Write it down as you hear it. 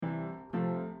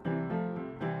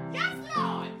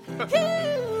It's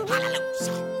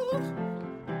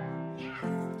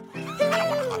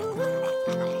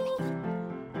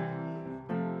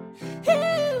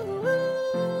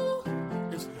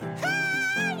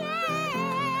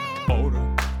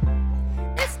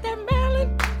that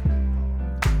melon.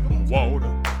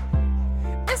 Water,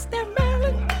 It's that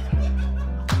melon.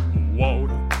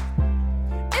 water,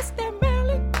 It's that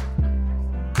melon.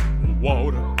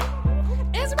 water.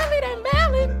 It's really that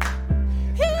melon.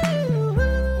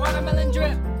 Watermelon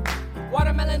drip,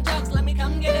 watermelon jugs, let me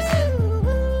come get a sip.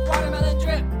 Watermelon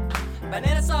drip,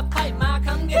 banana soft pipe, ma,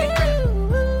 come get a grip.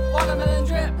 Watermelon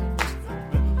drip,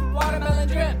 watermelon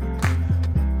drip,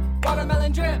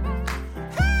 watermelon drip,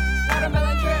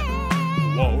 watermelon drip,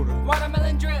 Water,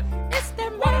 watermelon drip. It's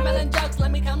that melon. Watermelon jugs,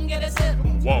 let me come get a sip.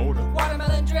 water,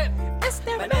 Watermelon drip, It's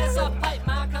that banana melon. soft pipe,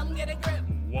 ma, come get a grip.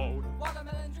 water.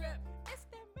 Watermelon drip. It's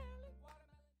that melon.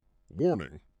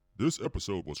 Warning, this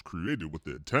episode was created with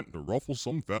the intent to ruffle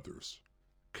some feathers.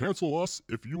 Cancel us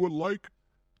if you would like.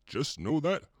 Just know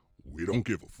that we don't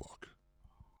give a fuck.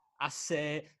 I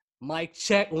said, mic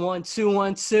check 1 2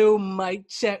 1 2. Mic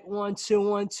check 1 2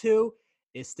 1 2.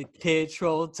 It's the Kid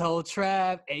Troll Toe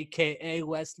Trav, aka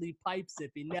Wesley Pipes,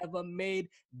 if he never made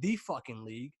the fucking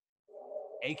league,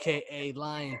 aka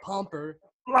Lion Pumper,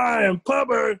 Lion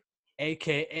Pupper.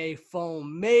 aka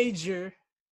Phone Major.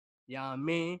 You know what I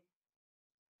mean?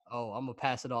 Oh, I'm gonna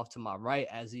pass it off to my right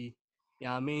as he, you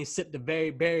know what I mean, sip the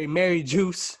berry Mary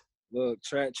juice. Look,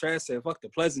 Trav said, fuck the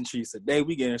pleasantries today.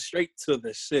 We getting straight to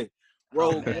the shit.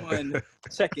 Rogue One,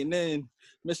 checking in.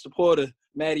 Mr. Porter,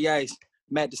 Matty Ice,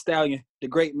 Matt the Stallion, the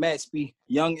great Matsby,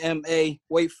 Young M.A.,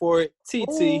 wait for it,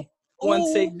 TT,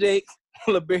 One Take Jake,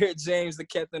 LeBert James, the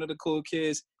captain of the cool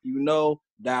kids. You know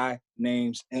thy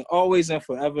names. And always and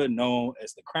forever known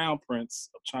as the crown prince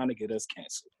of trying to get us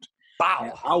canceled.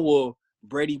 And I will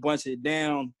Brady Bunch it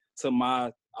down to my,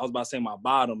 I was about to say my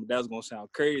bottom, but that was going to sound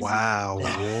crazy. Wow.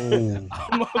 Whoa.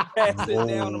 I'm going to pass it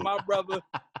down to my brother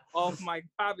off Mike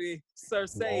Poppy. Sir,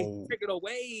 say, Whoa. take it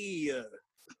away.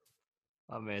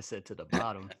 My man said to the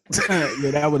bottom.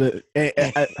 Yeah, that would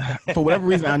have. For whatever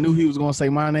reason, I knew he was gonna say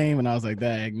my name, and I was like,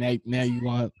 "Dang, now you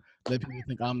want to let people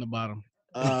think I'm the bottom."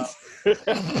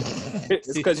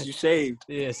 It's because you shaved.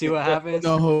 Yeah, see what happens? You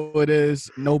know who it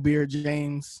is? No Beard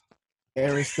James,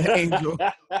 Eris the Angel,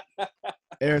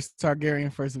 Eris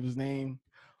Targaryen, first of his name,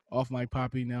 off Mike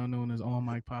Poppy, now known as On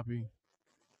Mike Poppy,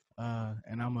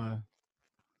 and I'm a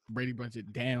Brady Bunch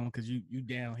it down because you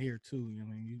down here too. You know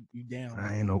what I mean, you down.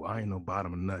 I ain't no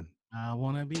bottom of nothing. I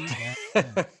wanna be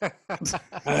down.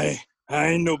 I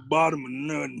ain't no bottom of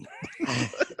nothing.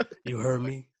 You heard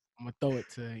me? I'm gonna throw it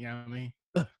to you know what I mean.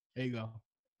 There you go.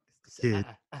 Kid,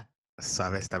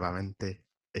 sabes tabamente,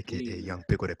 aka Young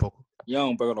Pico de Poco,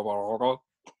 Young,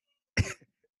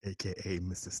 aka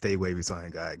Mr. Stay Wavy, so I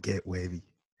ain't gotta get wavy,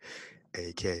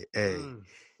 aka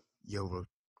yo,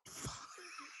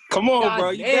 come on, God bro.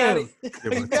 You damn. got it.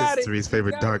 your You got it. rotisserie's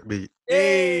favorite got dark meat.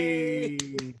 Hey.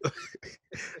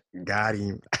 Got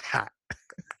him.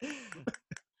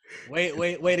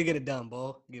 Way to get it done,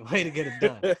 boy. Way to get it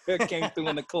done. Came through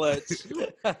in the clutch.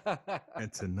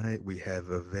 And tonight we have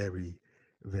a very,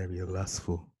 very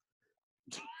lustful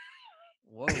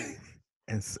Whoa.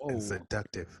 and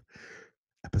seductive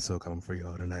episode coming for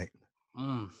y'all tonight.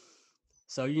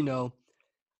 So, you know,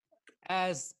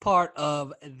 as part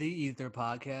of the Ether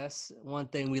podcast, one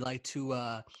thing we like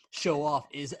to show off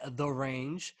is the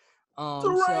range.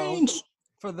 The range. So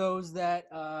for those that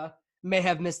may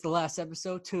have missed the last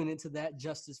episode, tune into that,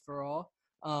 Justice for All.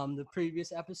 The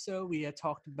previous episode, we had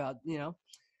talked about, you know,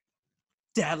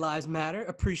 Dad Lives Matter,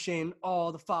 appreciating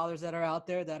all the fathers that are out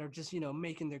there that are just, you know,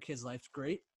 making their kids' lives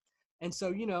great. And so,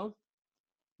 you know,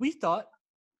 we thought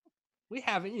we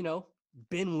haven't, you know,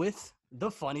 been with the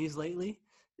funnies lately.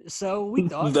 So we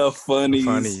thought The funnies.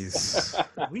 Funnies.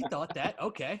 we thought that,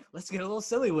 okay, let's get a little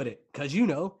silly with it. Because, you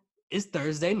know, it's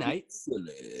Thursday night.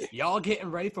 Silly. Y'all getting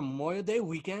ready for Memorial Day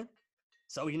weekend.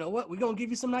 So, you know what? We're going to give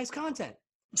you some nice content.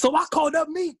 So I called up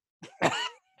me.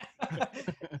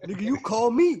 Nigga, you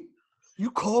call me. You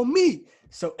call me.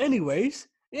 So anyways,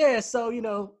 yeah, so, you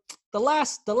know, the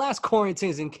last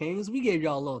Quarantines and Kings, we gave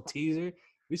y'all a little teaser.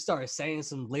 We started saying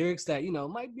some lyrics that, you know,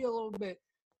 might be a little bit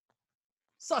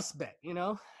suspect, you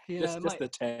know? Just a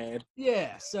tad.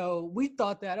 Yeah, so we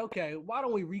thought that, okay, why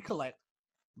don't we recollect,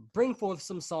 bring forth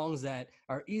some songs that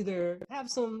are either have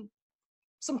some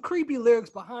creepy lyrics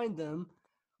behind them,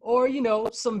 or, you know,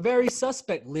 some very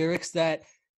suspect lyrics that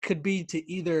could be to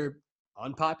either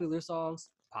unpopular songs,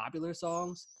 popular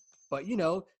songs, but, you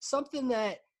know, something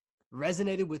that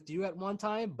resonated with you at one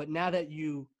time, but now that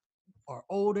you are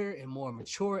older and more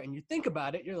mature and you think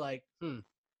about it, you're like,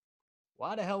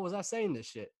 Why the hell was I saying this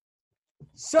shit?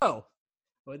 So,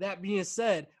 with that being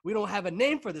said, we don't have a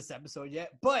name for this episode yet,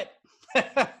 but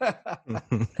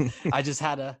I just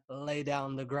had to lay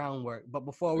down the groundwork. But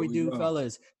before we There we do,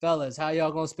 go. fellas, how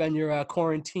y'all gonna spend your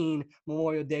quarantine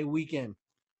Memorial Day weekend?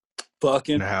 In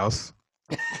Fucking. the house.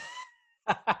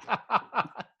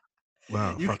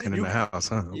 Wow, You fucking can- in you the can- house,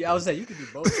 huh? Yeah, I would say you could do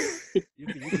both. You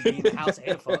can be in the house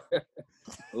and fuck.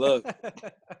 Look,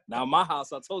 now my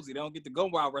house, I told you, they don't get to go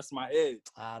where I rest my head.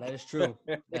 That is true.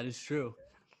 That is true.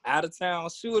 Out of town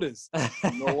shooters.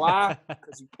 You know why?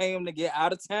 Because you pay them to get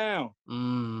out of town.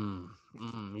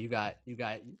 You got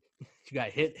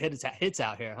hits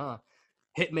out here, huh?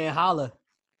 Hitman holla.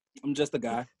 I'm just a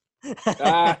guy.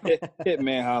 Hit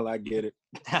man, holla, I get it.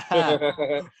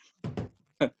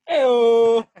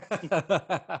 Hey-oh.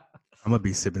 I'm gonna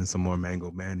be sipping some more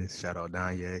Mango Madness. Shout out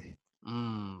Danye.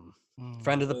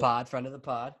 Friend of the pod. Friend of the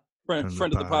pod. Friend of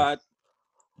the pod.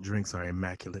 Drinks are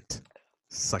immaculate,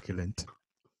 succulent.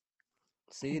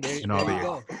 See, there And all you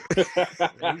go. There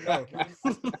you go.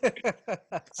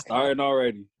 Starting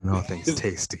already. And all things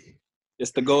tasty.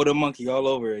 It's the golden monkey all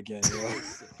over again.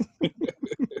 Yo.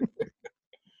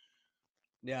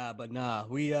 Yeah, but nah,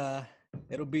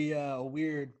 it'll be a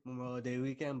weird Memorial Day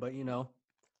weekend, but you know,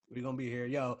 we're gonna be here.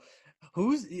 Yo,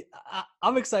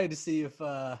 I'm excited to see if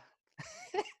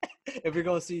if we're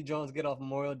gonna see Jones get off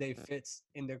Memorial Day fits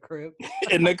in their crib.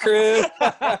 In the crib.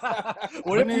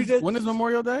 What if you just? When is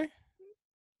Memorial Day?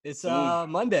 It's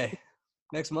Monday,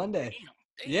 next Monday.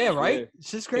 Yeah, right. Yeah.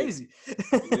 It's just crazy.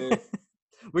 Yeah.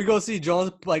 We go see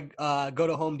Jones like go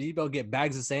to Home Depot, get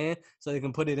bags of sand so they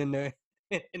can put it in their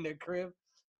crib.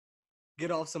 Get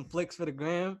off some flicks for the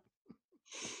gram.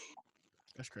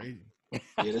 That's crazy. Yeah,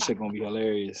 that shit gonna be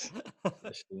hilarious.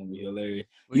 That shit gonna be hilarious.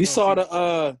 We You gonna saw see-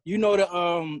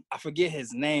 the I forget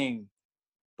his name,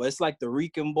 but it's like the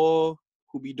Rican boy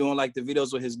who be doing like the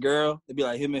videos with his girl. They be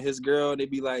like him and his girl. They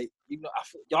be like,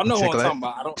 y'all know who I'm talking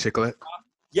about. I don't. Chicklet?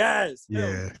 Yes. him.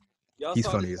 Yeah. Y'all He's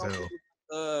saw funny this as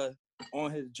hell.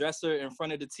 on his dresser in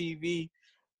front of the TV.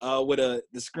 With the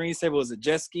screensaver was a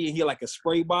jet ski, and he had like a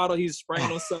spray bottle. He was spraying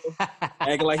himself,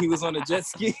 acting like he was on a jet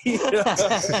ski. He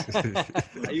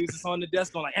was just on the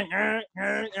desk going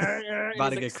like, About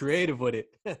to get creative with it.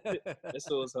 That shit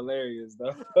was hilarious,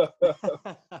 though.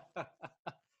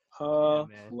 Yeah,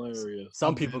 man. Hilarious.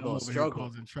 Some people I'm gonna over here struggle.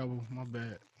 causing trouble. My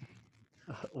bad.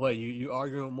 What you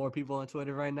arguing with more people on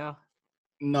Twitter right now?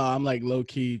 No, I'm like low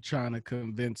key trying to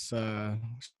convince. Shout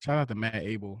out to Matt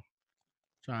Abel.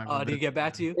 Trying to Oh, did he get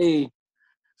back to you? Hey,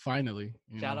 finally.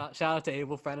 Shout out to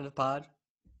Abel, friend of the pod.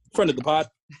 friend of the pod.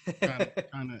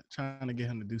 Trying to get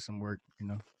him to do some work.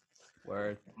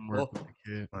 Word. Work Well, with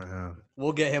the kid.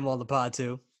 we'll get him on the pod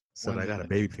too. Said I got a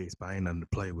baby face, but I ain't nothing to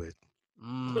play with.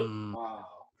 Mm. Wow.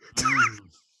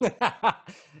 Mm.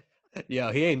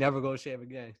 Yo, he ain't never gonna shave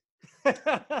again.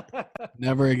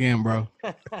 Never again, bro.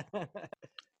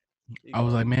 He I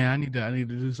was gonna- like, man, I need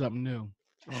to do something new.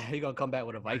 he gonna come back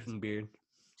with a Viking beard.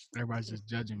 Everybody's just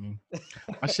judging me.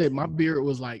 My beard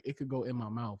was like it could go in my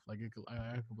mouth, like I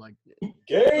could like.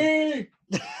 Gay.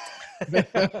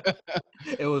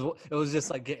 It was just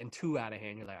like getting too out of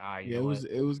hand. You're like, all right, you Yeah, know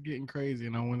it was getting crazy,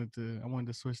 and I wanted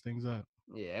to switch things up.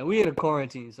 what? Yeah, and we in a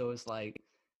quarantine, so it's like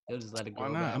they'll just let it go. Why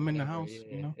not? back I'm in the whenever. house,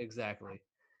 Yeah, exactly.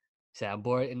 Say I'm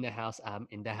bored in the house. I'm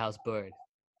in the house bored.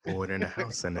 Bored in the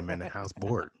house and I'm in the house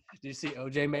bored. Did you see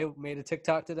OJ made a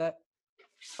TikTok to that?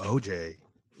 OJ.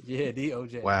 Yeah, the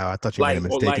OJ. Wow, I thought you made a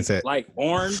mistake and said like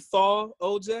Orenthal,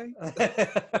 OJ.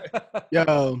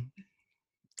 Yo,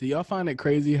 do y'all find it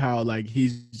crazy how like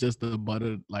he's just the butt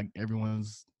of like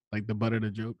everyone's like the butt of the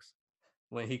jokes?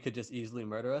 When he could just easily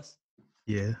murder us.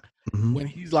 yeah. Mhm. When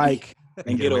he's like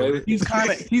And get away with he's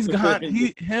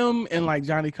it. him and like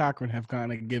Johnny Cochran have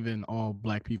kind of given all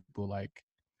black people like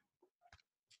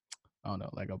I don't know,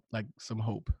 like some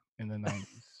hope in the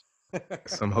 90s.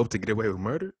 Some hope to get away with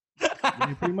murder.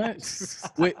 Yeah, pretty much.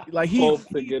 With, like he Hope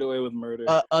to get away with murder.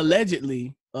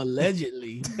 allegedly,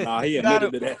 Nah, he gotta-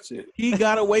 admitted to that shit. he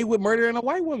got away with murdering a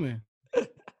white woman.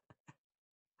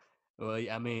 Well,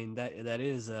 I mean that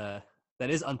is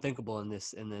unthinkable in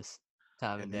this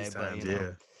time In and day. these But times, you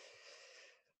know,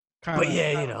 yeah. but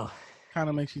yeah, you know. Kind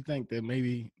of makes you think that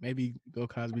maybe Bill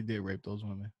Cosby did rape those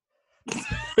women.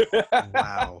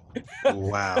 Wow.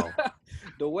 Wow.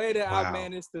 The way that I Wow.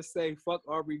 managed to say fuck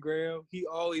Aubrey Graham, he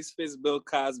always fits Bill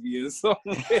Cosby in some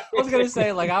way. I was gonna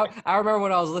say like I remember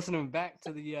when I was listening back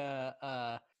to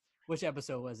the which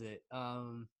episode was it?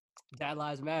 Dad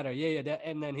Lives Matter. Yeah, that,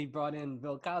 and then he brought in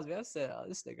Bill Cosby. I said, oh,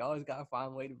 this nigga always gotta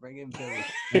find a way to bring in Billy.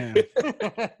 Man,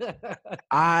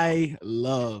 I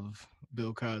love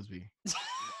Bill Cosby.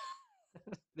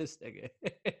 This nigga.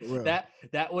 Real.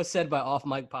 That was said by Off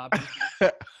Mike Poppy.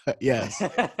 Yes.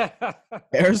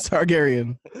 Aerys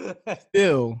Targaryen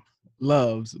still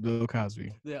loves Bill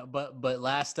Cosby. Yeah, but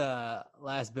last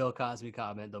Bill Cosby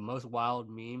comment, the most wild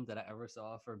meme that I ever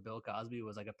saw for Bill Cosby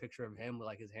was like a picture of him with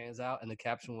like his hands out, and the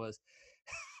caption was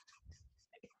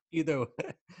either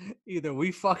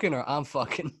we fucking or I'm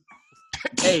fucking.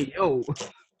 Hey, yo.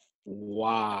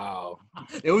 Wow.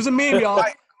 It was a meme, y'all.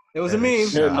 It was a That meme.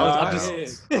 is Yeah, shout no, I'm I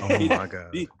just- out. Oh my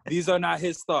god. These are not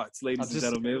his thoughts, ladies I'm and just-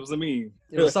 gentlemen. It was a meme.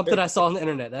 It was something I saw on the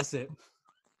internet. That's it.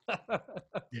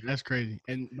 Yeah, that's crazy.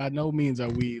 And by no means are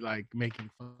we like making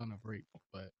fun of rape,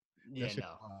 but Yeah, that shit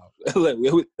no. wild.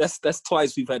 Look, that's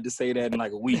twice we've had to say that in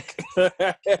like a week.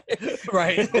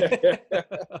 Right.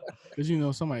 Because you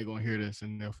know somebody gonna hear this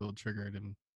and they'll feel triggered,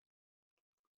 and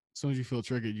as soon as you feel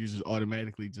triggered, you just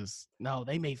automatically just no,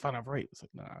 they made fun of rape. It's like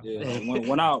nah.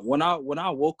 Yeah, when I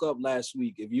woke up last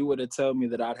week, if you were to tell me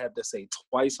that I'd have to say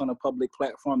twice on a public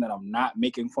platform that I'm not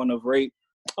making fun of rape,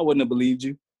 I wouldn't have believed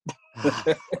you.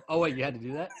 Oh wait, you had to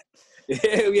do that?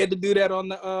 Yeah, we had to do that on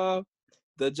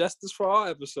the Justice for All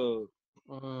episode.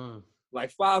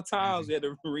 Like 5 times we had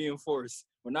to reinforce.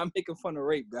 We're not making fun of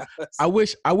rape, guys. I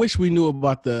wish we knew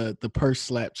about the purse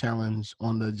slap challenge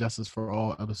on the Justice for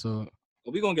All episode.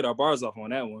 Well, we're gonna get our bars off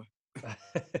on that one.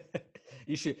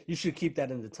 You should keep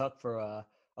that in the tuck for a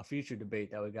future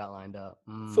debate that we got lined up.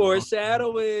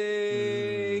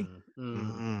 Foreshadowing.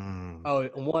 Mm. Oh,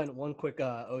 one quick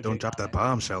OJ. Don't drop that comment.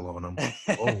 bombshell on them.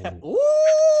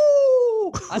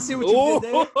 Ooh! I see what you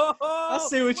did there. I I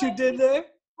see what you did there.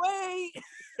 Wait.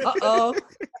 Uh oh.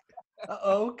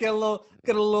 Get a little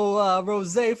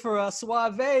rosé for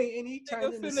Suave, and he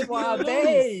turned into finna Suave.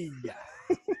 get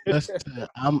Listen,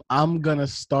 I'm gonna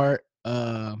start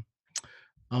I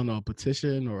don't know, a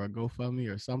petition or a GoFundMe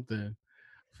or something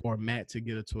for Matt to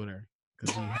get a Twitter. 'Cause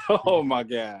he- Oh my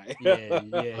god. Yeah,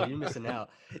 you're missing out.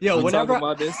 Yo, We whenever talking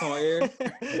about this on air.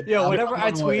 whenever I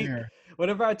I'm on tweet air.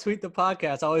 the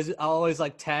podcast, I always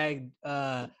like tag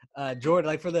Jordan,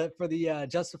 like for the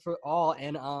Justice for All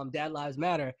and Dad Lives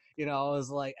Matter. You know, I was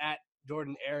like at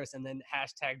Jordan Aris and then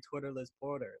hashtag Twitterless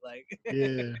Porter. Like,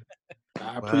 Yeah. I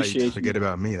Wow, you appreciate just forget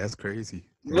about me. That's crazy.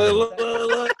 Look.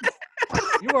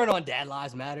 you weren't on Dad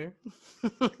Lives Matter. Oh,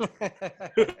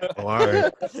 all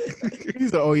right.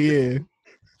 He's like, oh yeah.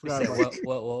 You Forgot said,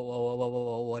 about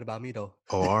what about me though?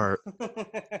 Oh, all right.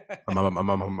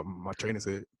 My trainer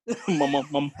said. my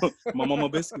mama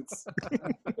biscuits.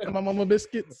 that. My mama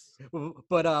biscuits.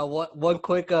 But one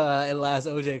quick and last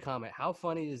OJ comment. How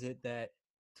funny is it that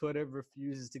Twitter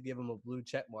refuses to give him a blue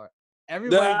check mark?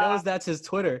 Everybody knows that's his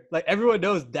Twitter. Like everyone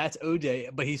knows that's OJ,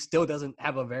 but he still doesn't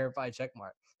have a verified check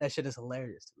mark. That shit is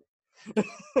hilarious to me.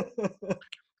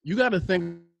 You got to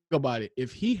think about it.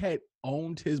 If he had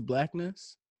owned his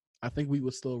blackness, I think we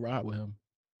would still ride with him.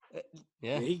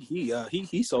 Yeah,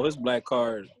 He saw his black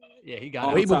card. yeah, he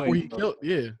got Way it. before he killed.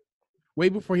 Yeah. Way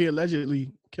before he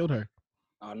allegedly killed her.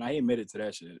 Oh, now he admitted to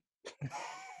that shit.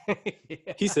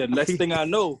 Yeah. He said, next thing I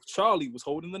know, Charlie was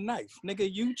holding the knife.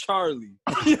 Nigga, you Charlie.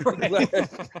 Right.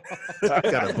 I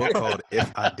got a book called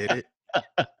If I Did It.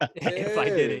 If I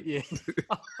did it, yeah.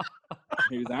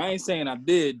 He was, I ain't saying I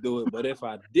did do it, but if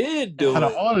I did do Out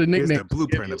of it, all the Here's nicknames, the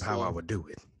blueprint of how I would do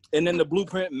it. and then the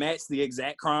blueprint matched the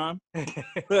exact crime.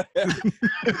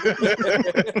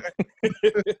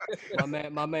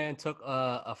 My man took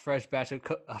a fresh batch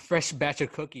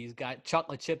of cookies, got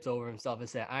chocolate chips over himself, and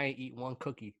said, "I ain't eat one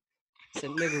cookie." I said,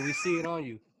 "Nigga, we see it on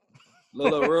you."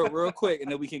 Look, real quick,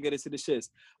 and then we can get into the shits.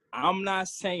 I'm not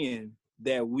saying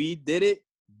that we did it,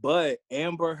 but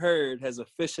Amber Heard has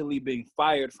officially been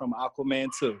fired from Aquaman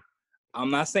 2. I'm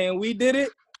not saying we did it.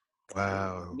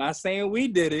 Wow. I'm not saying we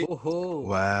did it. Ooh.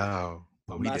 Wow.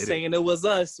 But I'm we not did saying it was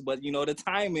us, but you know the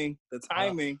timing. I It's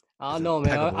don't know,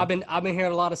 man. impeccable. I've been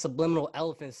hearing a lot of subliminal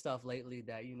elephant stuff lately.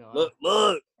 That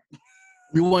Look.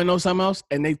 You want to know something else?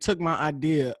 And they took my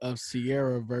idea of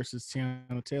Sierra versus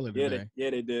Tiana Taylor today.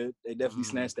 They did. They definitely Mm.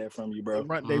 snatched that from you, They bro.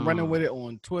 running with it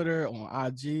on Twitter, on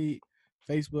IG,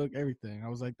 Facebook, everything. I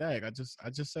was like, dang, I just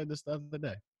said this the other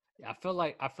day. I feel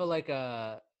like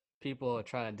people are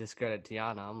trying to discredit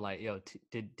Tiana. I'm like, yo,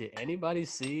 did anybody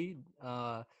see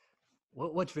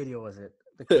which video was it?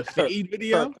 The Fade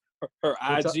video. Her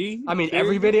What's up? IG. I mean,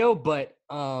 every video, but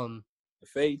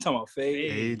Fade. You talking about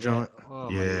Fade? Hey, joint. Oh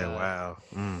my Yeah, God. wow.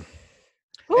 And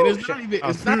Whew, it's shit. not even I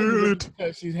it's not feel even it.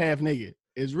 because she's half naked.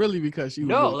 It's really because she was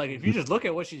No, really- like if you just look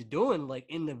at what she's doing, like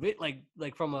in the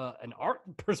like from an art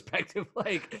perspective,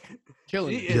 like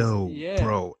killing she it. is- Yo, yeah.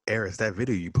 bro, Eris, that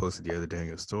video you posted the other day in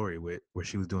your story where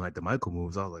she was doing like the Michael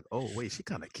moves, I was like, oh wait, she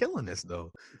kind of killing this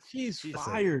though. She's She's-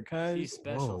 fired, she's cuz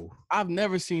special. Whoa. I've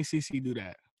never seen CC do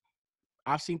that.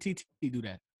 I've seen TT do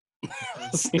that.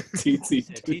 TT.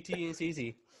 Said TT and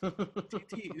CT.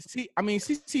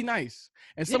 CT nice.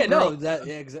 And some Yeah, girl, no, that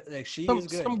yeah, like she some, is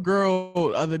good. some girl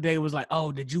the other day was like,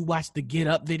 "Oh, did you watch the Get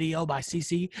Up video by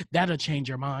CC? That'll change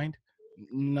your mind."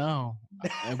 No,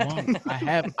 it won't.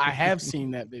 I have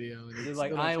seen that video. and it They're like,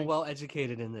 still don't I am change- well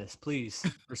educated in this. Please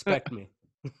respect me.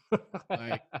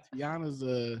 like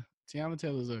Tiana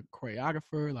Taylor's a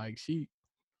choreographer. Like she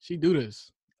do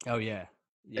this. Oh yeah,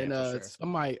 yeah, and for sure.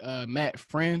 somebody Matt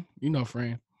Fran, you know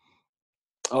Fran.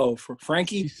 Oh, for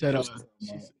Frankie. She said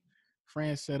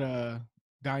Fran said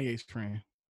Kanye's friend.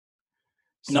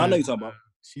 No, I know said, you're talking about.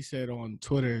 She said on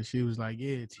Twitter, she was like,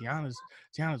 "Yeah,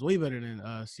 Tiana's way better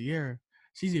than Sierra.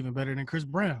 She's even better than Chris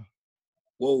Brown."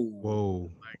 Whoa.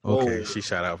 Okay, Whoa. she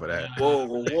shout out for that. Whoa.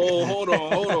 Hold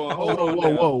on.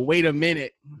 Whoa! Wait a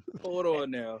minute. Hold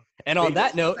on now. And on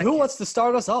that note, who wants to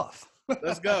start us off?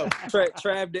 Let's go.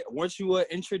 Trav, weren't you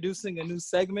introducing a new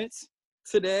segment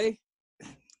today?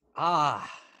 I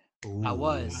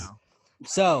was. Ooh,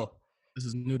 So, This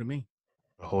is new to me.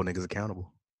 the whole niggas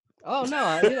accountable. oh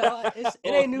no, it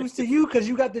ain't news to you because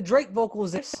you got the Drake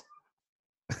vocals.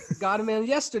 Got him in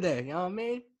yesterday. You know what I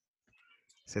mean?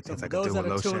 Said So things for I could those do that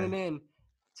with are no tuning shame. in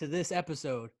to this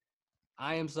episode,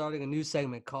 I am starting a new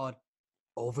segment called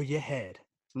Over Your Head.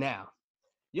 Now,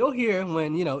 you'll hear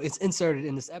when, it's inserted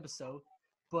in this episode,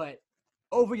 but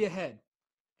over your head,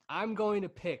 I'm going to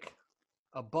pick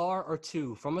a bar or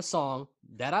two from a song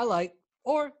that I like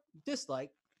or dislike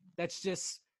that's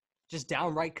just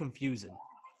downright confusing.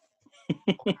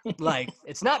 Like,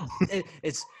 it's not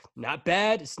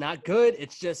bad, it's not good,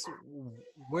 it's just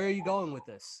where are you going with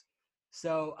this?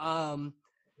 So,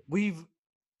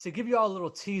 to give you all a little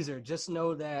teaser, just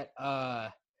know that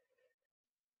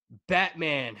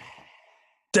Batman.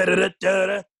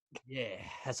 Da-da-da-da-da. Yeah,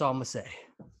 that's all I'm gonna say.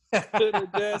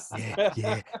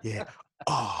 Yeah.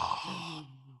 Oh.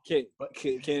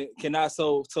 Can I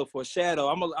so foreshadow?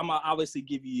 I'm gonna obviously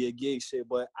give you your gig shit,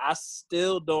 but I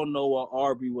still don't know what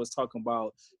Arby was talking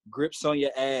about. Grips on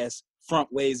your ass,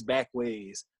 front ways, back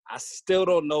ways. I still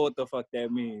don't know what the fuck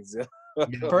that means.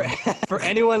 For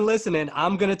anyone listening,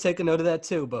 I'm gonna take a note of that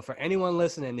too. But for anyone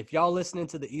listening, if y'all listening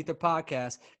to the Ether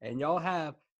podcast and y'all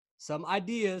have some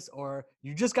ideas or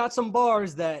you just got some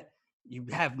bars that you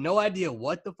have no idea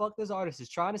what the fuck this artist is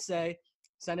trying to say,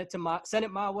 send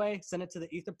it my way. Send it to the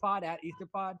Etherpod at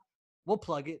Etherpod. We'll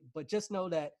plug it. But just know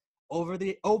that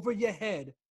over your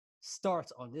head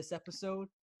starts on this episode.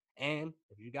 And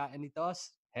if you got any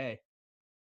thoughts, hey,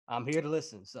 I'm here to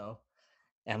listen. So,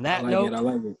 on that note, I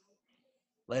like it.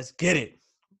 let's get it.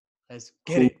 Let's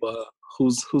get it.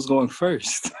 Who's going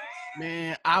first?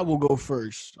 Man, I will go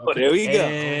first. Oh, there we go.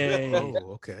 Hey,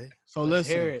 Oh, okay. So let's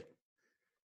hear listen, it.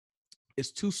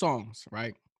 it's two songs,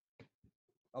 right?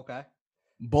 Okay.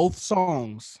 Both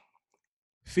songs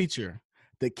feature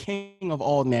the king of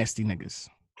all nasty niggas,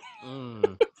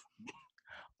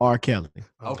 R. Kelly.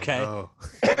 Oh, Okay. no.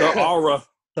 The aura.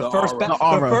 The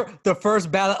aura. the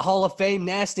first ballot Hall of Fame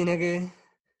nasty nigga.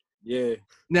 Yeah.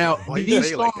 Now, Why you these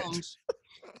say it like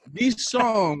that?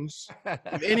 songs,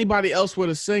 if anybody else were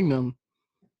to sing them,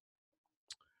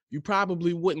 you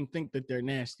probably wouldn't think that they're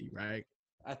nasty, right?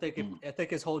 I think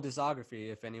his whole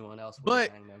discography, if anyone else would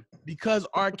But- sang them. Because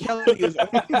R. Kelly is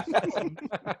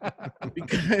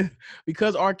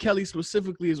because R. Kelly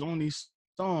specifically is on these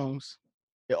songs,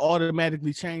 it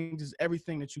automatically changes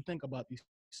everything that you think about these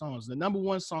songs. The number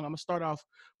one song, I'm gonna start off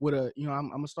with I'm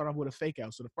gonna start off with a fake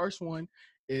out. So the first one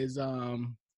is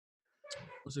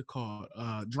what's it called?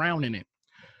 Drown in It.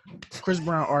 Chris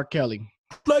Brown, R. Kelly.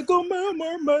 Like a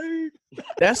mermaid.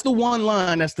 That's the one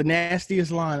line that's the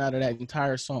nastiest line out of that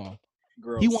entire song.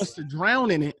 Gross. He wants to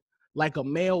drown in it like a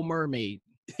male mermaid.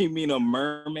 You mean a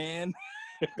merman?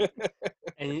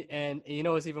 And you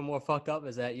know what's even more fucked up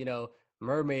is that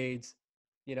mermaids.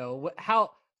 How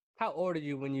old are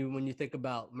you when you think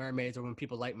about mermaids or when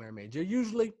people like mermaids? You're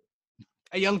usually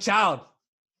a young child.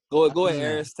 Go ahead,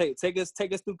 Yeah. Aris. Take us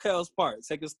through Kel's part.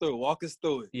 Take us through. Walk us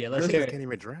through it. Yeah, This let's hear nigga it. can't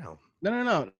even drown.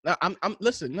 No. I'm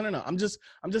listen. No. I'm just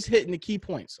hitting the key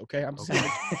points. Okay. I'm just hitting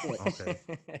the key points. Okay.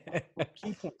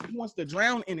 Key point. He wants to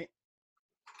drown in it,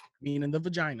 meaning the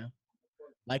vagina,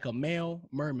 like a male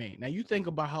mermaid. Now you think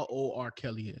about how old R.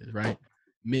 Kelly is, right?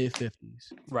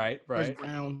 Mid-50s. Right. Chris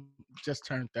Brown just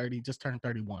turned 30, just turned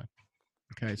 31.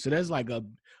 Okay, so there's like a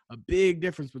big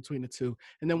difference between the two.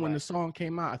 And then when the song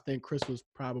came out, I think Chris was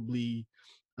probably,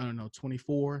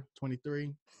 24,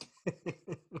 23.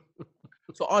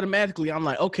 So automatically I'm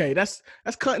like, okay, that's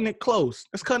cutting it close.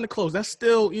 That's cutting it close. That's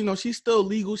still, she's still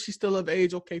legal. She's still of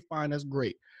age. Okay, fine. That's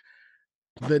great.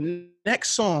 The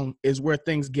next song is where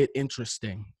things get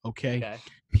interesting. Okay. Okay.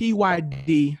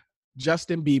 PYD,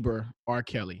 Justin Bieber, R.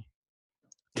 Kelly.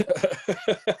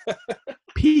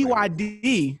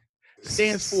 PYD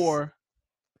stands for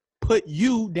Put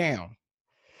You Down.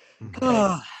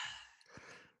 Okay.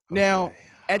 Now, Okay.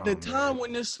 at the Oh, time man.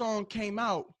 when this song came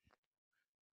out,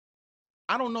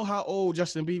 I don't know how old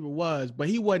Justin Bieber was, but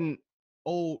he wasn't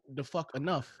old the fuck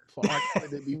enough for R. Kelly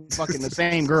to be fucking the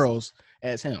same girls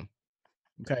as him.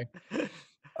 Okay.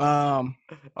 R.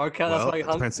 Kelly. That's Well, why he it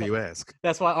hung. depends who you ask.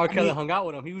 That's why R. I Kelly mean, hung out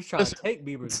with him. He was trying listen, to take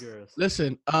Bieber's girls.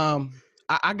 listen,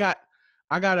 I got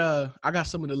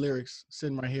some of the lyrics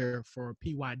sitting right here for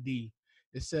PYD.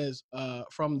 It says,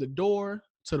 from the door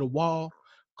to the wall,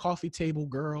 coffee table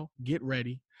girl, get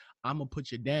ready. I'ma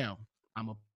put you down.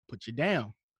 I'ma put you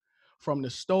down. From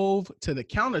the stove to the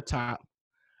countertop,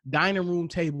 dining room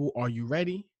table, are you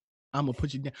ready? I'ma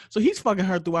put you down. So he's fucking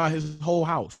her throughout his whole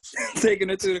house. Taking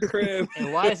her to the crib.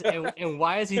 And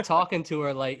why is he talking to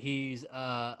her like he's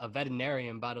a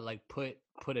veterinarian about to like put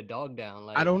a dog down?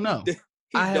 Like I don't know. He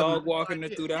I have dog no walking her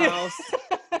idea. through the house.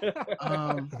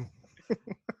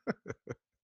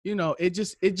 You know, it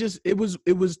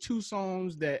was two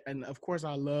songs that, and of course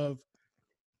I love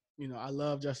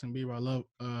Justin Bieber. I love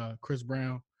Chris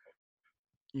Brown.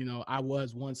 You know, I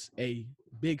was once a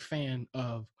big fan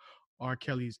of R.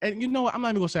 Kelly's, and you know what? I'm not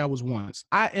even gonna say I was once.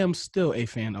 I am still a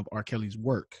fan of R. Kelly's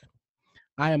work.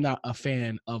 I am not a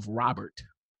fan of Robert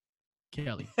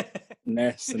Kelly.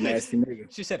 Nasty nigga.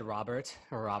 She said Robert.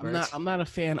 I'm not a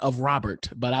fan of Robert,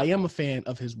 but I am a fan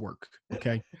of his work.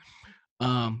 Okay.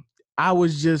 I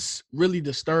was just really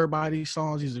disturbed by these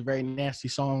songs. These are very nasty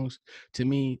songs to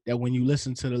me, that when you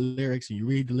listen to the lyrics and you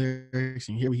read the lyrics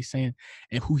and you hear what he's saying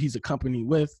and who he's accompanied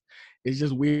with, it's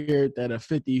just weird that a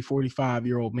 50,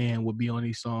 45-year-old man would be on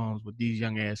these songs with these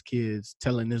young ass kids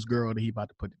telling this girl that he about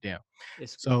to put it down.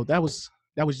 So that was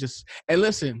just, and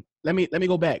listen, let me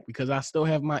go back, because I still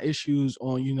have my issues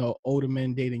on, you know, older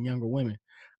men dating younger women.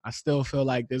 I still feel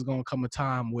like there's going to come a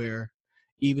time where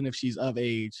even if she's of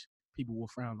age, people will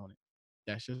frown on it.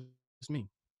 That's just me,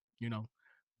 you know.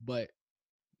 But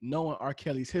knowing R.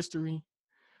 Kelly's history,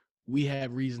 we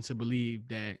have reason to believe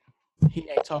that he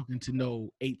ain't talking to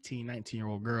no 18,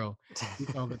 19-year-old girl. He's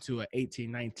talking to an 18,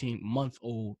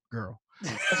 19-month-old girl.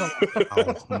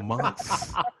 Oh,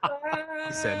 month.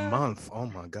 He said month. Oh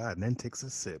my God. And then takes a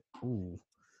sip. Ooh.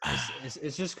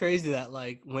 It's just crazy that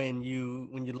like when you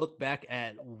look back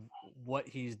at what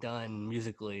he's done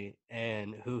musically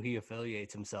and who he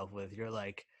affiliates himself with, you're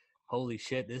like, holy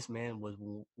shit, this man was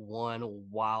one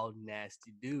wild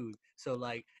nasty dude. So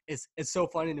like it's so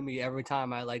funny to me every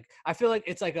time I feel like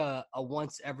it's like a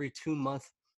once every 2 month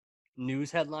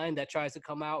news headline that tries to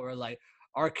come out, or like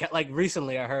like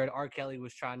recently I heard R. Kelly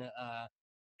was trying to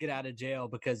get out of jail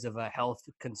because of health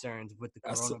concerns with the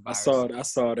coronavirus. I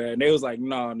saw that, and they was like,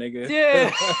 "No, nigga."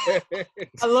 Yeah,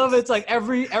 I love it. It's like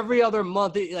every other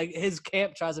month, like his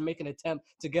camp tries to make an attempt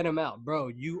to get him out.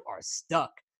 Bro, you are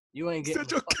stuck. You ain't getting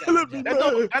the fuck out of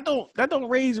jail. That don't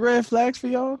raise red flags for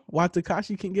y'all. Why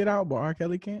Tekashi can get out, but R.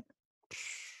 Kelly can't?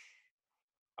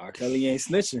 R. Kelly ain't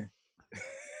snitching.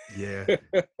 Yeah.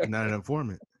 Not an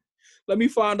informant. Let me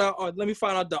find out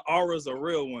the aura's a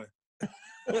real one.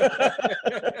 The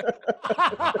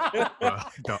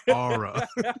aura.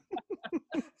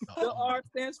 The R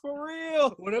stands for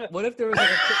real. What if there was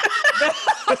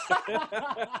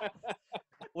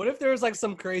what if there was like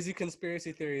some crazy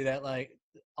conspiracy theory that like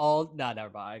never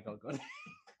mind. I ain't gonna go.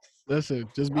 Listen,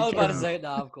 just be I was about to careful. say it.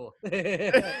 Nah, I'm cool.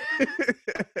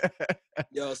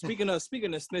 Yo, speaking of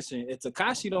snitching, if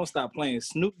Tekashi don't stop playing,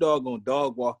 Snoop Dogg gonna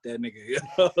dog walk that nigga.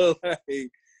 Yo.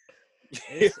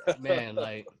 Man,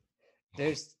 like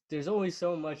there's always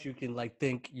so much you can like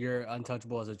think you're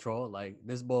untouchable as a troll. Like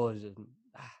this bull is just.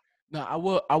 No,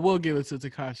 I will give it to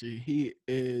Tekashi. He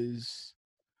is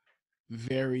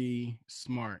very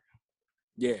smart.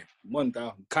 Yeah,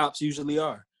 1,000. Cops usually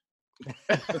are.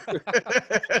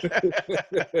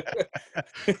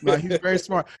 No, he's very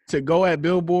smart to go at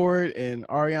Billboard and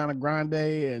Ariana Grande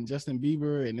and Justin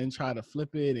Bieber and then try to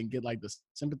flip it and get like the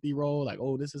sympathy role, like,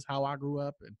 oh, this is how I grew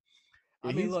up. And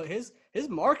I mean, look, his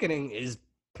marketing is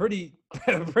pretty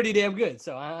damn good.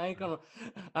 So I ain't gonna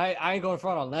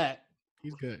front on that.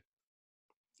 He's good.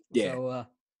 Yeah. So,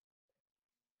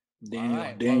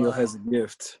 Daniel has a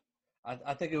gift.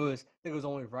 I think it was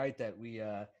only right that we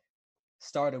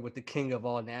started with the king of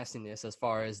all nastiness as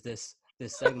far as this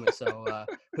segment. So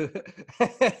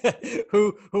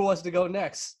who wants to go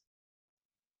next?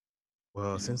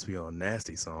 Well, since we on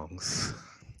nasty songs.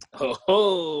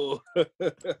 Oh.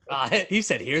 He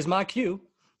said, "Here's my cue."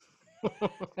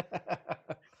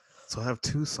 So I have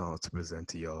two songs to present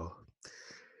to y'all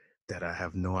that I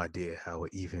have no idea how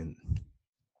it even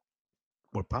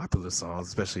were popular songs,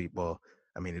 especially, well,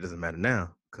 I mean, it doesn't matter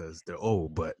now because they're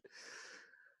old, but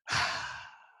hey,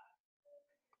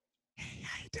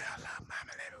 how you doing, love,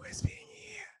 mama, let me whisper in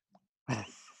your ear.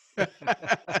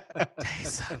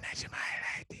 There's something that you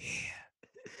might like to hear.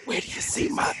 Where do you see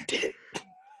my dick?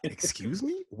 Excuse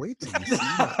me? Wait till you see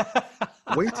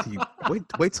my,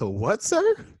 wait till what,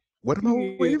 sir? What am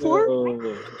I waiting for?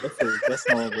 That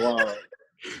song wild.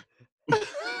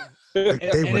 They And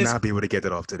will it's- not be able to get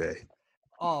that off today.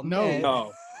 Oh No. man.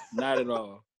 No, not at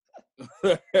all.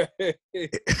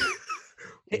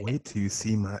 Wait till you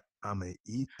see my, I'ma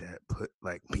eat that, put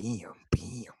like, bam,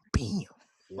 bam, bam.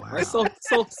 Wow. Right, so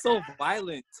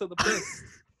violent to the piss.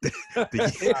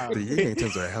 The Yang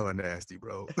Twins are hella nasty,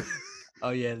 bro. Oh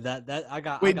yeah, that I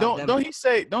got. Wait, I got don't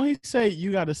he say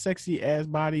you got a sexy ass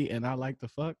body and I like to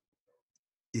fuck?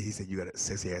 He said you got a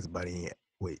sexy ass body. And,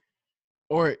 wait,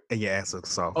 Or and your ass looks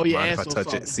soft. Oh, your Mind ass if I looks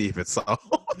touch soft. it, see if it's soft.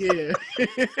 yeah.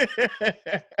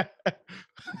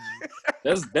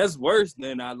 That's worse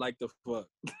than I like to fuck.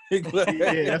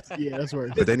 that's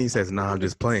worse. But then he says, "Nah, I'm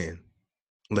just playing."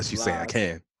 Unless you say I Lies.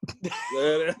 can.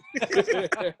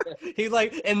 He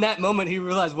like in that moment he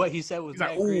realized what he said was He's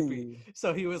like, that creepy. ooh.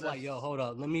 So he was like, "Yo, hold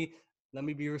on, let me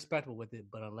be respectful with it,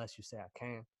 but unless you say I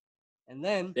can." And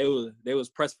then They was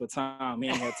pressed for time. He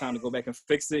ain't had time to go back and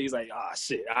fix it. He's like, "Ah,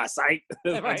 shit, I sight."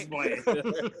 right,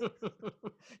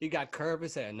 he got curved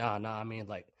and said, "Nah, I mean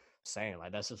like saying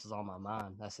like that's just on my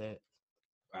mind. That's it."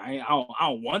 I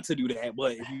don't want to do that,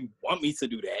 but if you want me to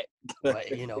do that, But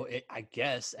I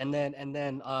guess. And then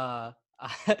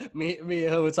me and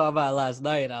him were talking about it last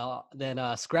night. Then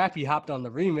Scrappy hopped on the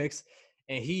remix,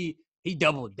 and he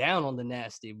doubled down on the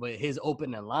nasty. But his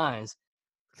opening lines,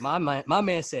 my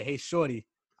man said, "Hey shorty,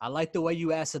 I like the way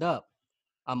you ass it up.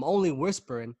 I'm only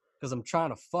whispering because I'm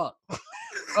trying to fuck.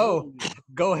 Oh,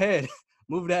 go ahead,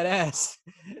 move that ass.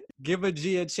 Give a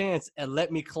G a chance and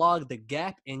let me clog the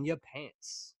gap in your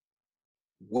pants."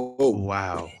 whoa.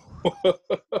 Wow.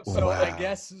 So Wow.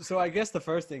 I guess the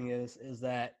first thing is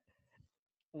that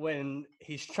when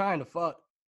he's trying to fuck,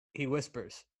 he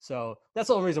whispers. So that's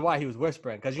the only reason why he was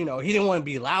whispering, because he didn't want to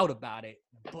be loud about it,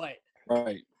 but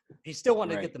Right. he still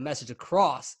wanted to Right. get the message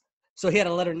across. So he had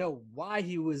to let her know why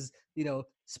he was,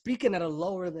 speaking at a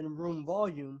lower than room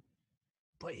volume,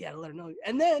 but he had to let her know.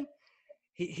 And then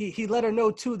he let her know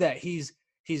too that he's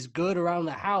good around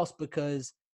the house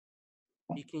because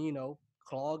he can,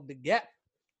 clog the gap.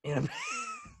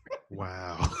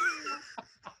 Wow.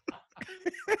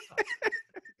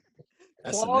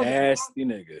 That's a Clog- nasty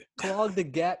nigga. Clog the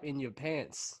gap in your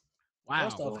pants. Wow.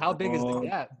 First off, how big is the Oh.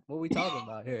 gap? What are we talking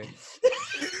about here?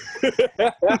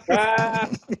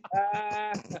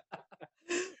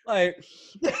 Like,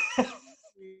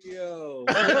 Yo.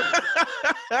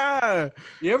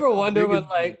 you ever wonder when Big as-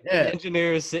 like yeah. the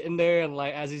engineer is sitting there and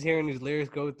like as he's hearing these lyrics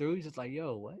go through, he's just like,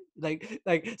 "Yo, what?" Like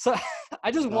so.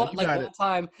 I just No, want you like got one it.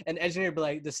 time an engineer be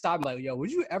like to stop me, like, "Yo,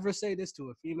 would you ever say this to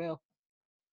a female?"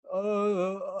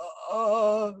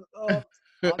 I'm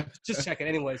just checking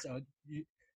anyway. So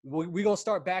we gonna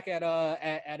start back at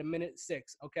a minute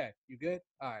 6. Okay, you good?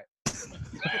 All right.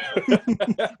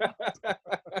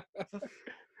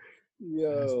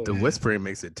 Yo. The whispering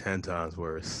makes it 10 times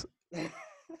worse.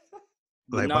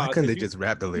 Like, Nah, why couldn't 'cause they you- just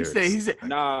rap the He lyrics? said,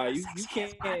 Nah, you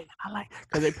can't. I like,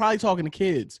 because they probably talking to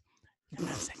kids.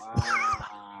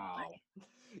 Wow.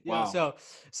 Yeah. Wow.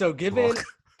 So given Fuck.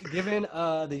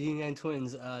 the Yin Yang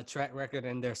Twins track record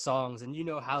and their songs, and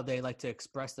how they like to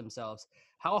express themselves,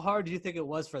 how hard do you think it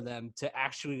was for them to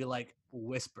actually like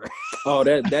whisper? Oh,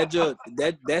 that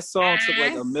song took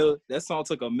like that song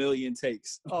took a million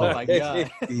takes. Oh my god.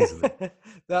 Easily.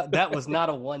 that was not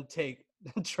a one take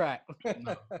track.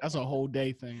 No, that's a whole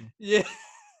day thing. Yeah.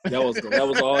 That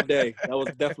was all day. That was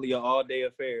definitely an all day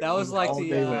affair. That was like all the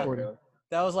day recording.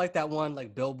 that was like that one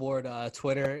like Billboard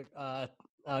Twitter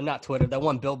not Twitter, that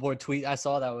one Billboard tweet I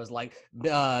saw that was like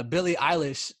Billie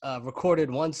Eilish recorded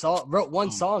wrote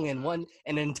one song in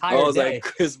an entire I was day. like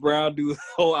Chris Brown do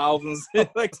whole albums in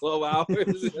like 12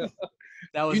 hours.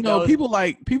 That was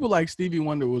People like Stevie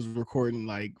Wonder was recording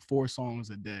like 4 songs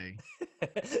a day.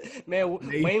 man,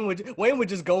 Wayne would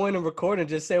just go in and record and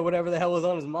just say whatever the hell was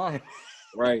on his mind.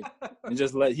 Right. And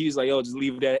just he was like, yo, just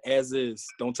leave that as is.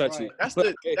 Don't touch Right.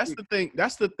 it.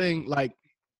 That's the thing. Like,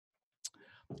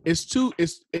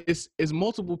 it's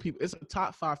multiple people. It's a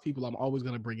top 5 people I'm always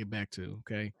gonna bring it back to.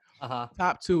 Okay, Uh-huh.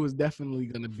 top 2 is definitely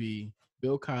gonna be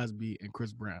Bill Cosby and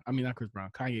Chris Brown. I mean, not Chris Brown,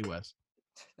 Kanye West.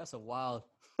 That's a wild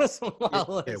That's on my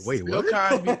list. Yeah, wait, Bill what?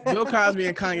 Cosby, Bill Cosby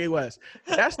and Kanye West.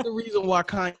 That's the reason why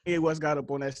Kanye West got up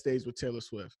on that stage with Taylor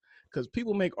Swift. Because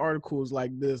people make articles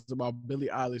like this about Billie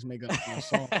Eilish making a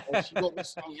song. Oh, she wrote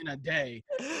this song in a day.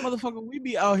 Motherfucker, we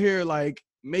be out here like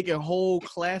making whole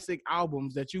classic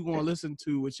albums that you gonna listen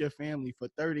to with your family for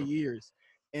 30 years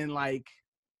in like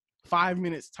 5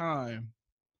 minutes time.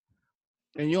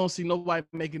 And you don't see nobody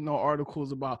making no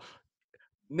articles about.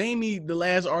 Name me the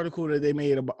last article that they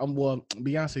made about. Well,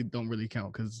 Beyonce don't really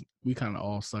count because we kind of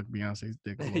all suck Beyonce's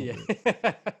dick a little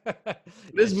bit.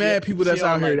 There's mad people that's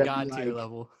out here that God be tier like-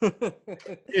 level.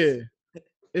 Yeah,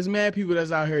 it's mad people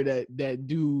that's out here that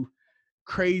do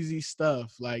crazy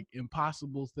stuff like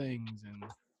impossible things and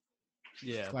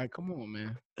Yeah. it's like, come on,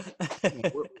 man,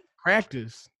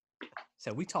 practice.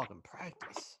 So we talking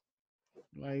practice.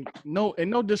 Like no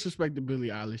disrespect to Billie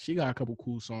Eilish, she got a couple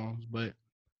cool songs, but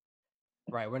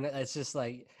Right. When it's just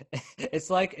like it's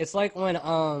like when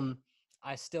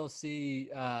I still see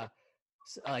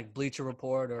like Bleacher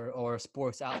Report or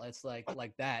sports outlets like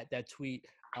that tweet.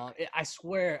 I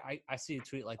swear I see a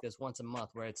tweet like this once a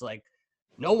month where it's like,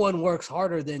 no one works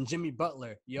harder than Jimmy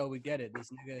Butler. Yo, we get it.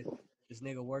 This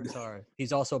nigga works hard.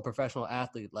 He's also a professional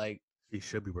athlete. Like He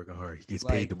should be working hard. He gets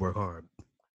Like- paid to work hard.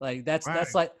 like that's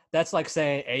like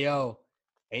saying, hey yo,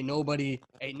 ain't no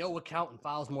accountant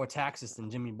files more taxes than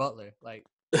Jimmy Butler. Like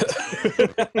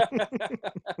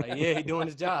yeah, he doing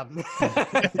his job.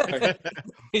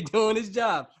 He doing his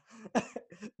job.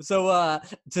 So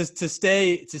to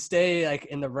stay like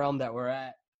in the realm that we're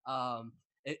at, I'm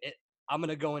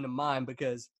gonna go into mine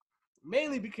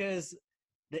mainly because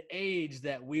the age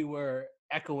that we were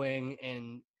echoing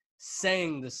and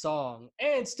sang the song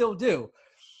and still do.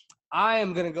 I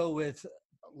am gonna go with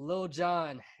Lil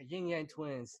Jon, Yin Yang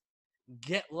Twins,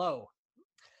 Get Low.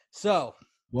 So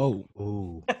whoa,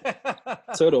 Ooh.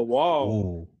 To the wall.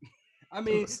 Ooh. I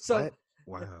mean, so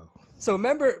What? Wow. So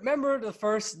remember the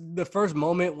first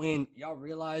moment when y'all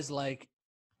realized like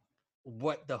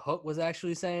what the hook was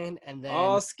actually saying, and then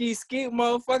Oh, ski,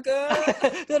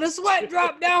 motherfucker. then the sweat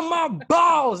dropped down my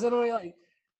balls, and I'm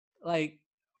like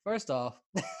first off,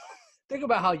 think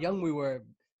about how young we were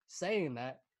saying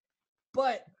that,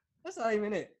 but that's not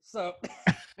even it. So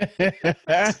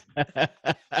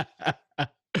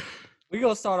we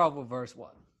gonna start off with verse 1.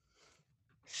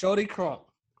 Shorty Crump,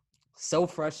 so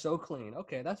fresh, so clean.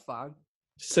 Okay, that's fine.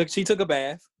 She took a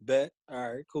bath. Bet.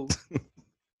 All right, cool.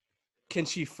 Can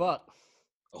she fuck?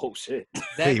 Oh shit.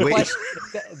 That Wait.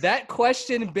 question, that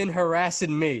question been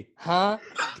harassing me, huh?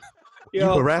 You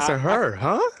harassing her,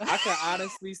 huh? I can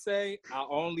honestly say I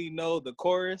only know the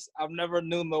chorus. I've never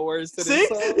known the words to See?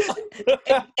 this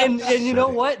song. And you know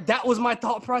what? That was my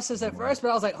thought process at first, but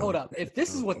I was like, hold up. If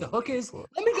this is what the hook is, let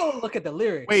me go and look at the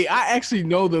lyrics. Wait, I actually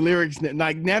know the lyrics.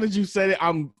 Like now that you said it,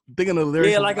 I'm thinking of the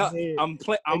lyrics. Yeah, in like my head. I'm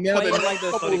playing And now the like next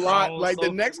the couple lines,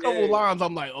 the next couple lines,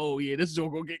 I'm like, oh yeah, this is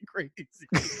gonna get crazy.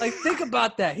 Like, think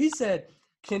about that. He said,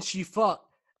 can she fuck?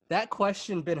 That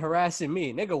question been harassing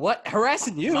me. Nigga, what?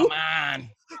 Harassing you? Come on.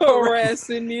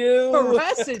 harassing you.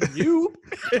 Harassing you?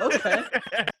 Okay.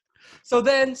 So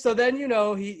then, you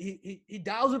know, he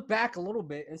dials it back a little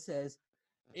bit and says,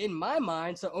 in my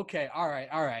mind, so okay, all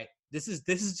right. This is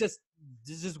just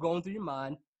going through your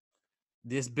mind.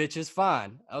 This bitch is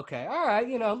fine. Okay, all right,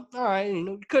 you know,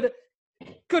 could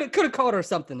have called her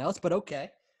something else, but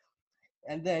okay.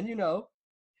 And then, you know,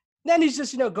 then he's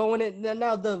just, you know, going in.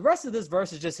 Now the rest of this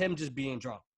verse is just him just being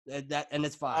drunk. And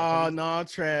it's fine. Oh no,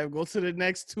 Trav, go to the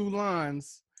next 2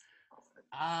 lines.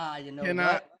 You know Can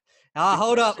what?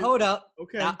 Hold up.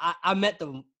 Okay. I met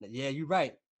them. Yeah, you're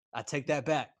right. I take that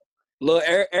back. Little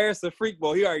Eric's a freak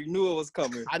boy. He already knew it was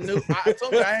coming. I knew. I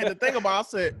told you I had to think about. I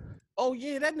said, "Oh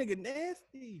yeah, that nigga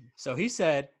nasty." So he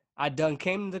said, I done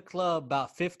came to the club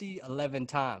about 11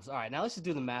 times. All right, now let's just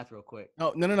do the math real quick.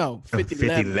 No. 50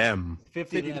 lem.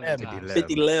 11 11 times.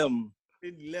 50 lim.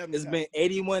 11 It's times. been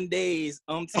 81 days,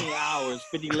 hours,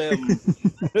 50 lim.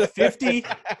 50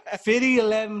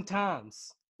 11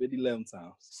 times. 50 lim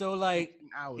times. So like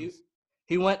hours.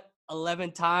 he went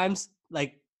 11 times,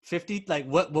 like 50, like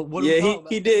what are we Yeah, talking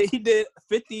about? he did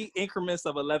 50 increments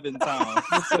of 11 times.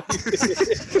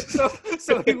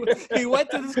 So he went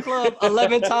to this club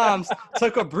 11 times,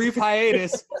 took a brief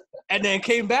hiatus, and then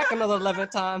came back another 11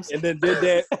 times. And then did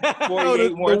that 48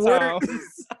 the more word-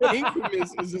 times.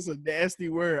 Increments is just a nasty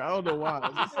word. I don't know why.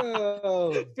 It's just-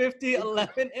 Oh, 50,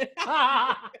 11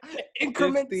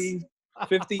 increments.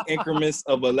 50 increments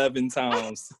of 11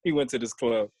 times. He went to this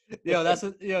club. Yo,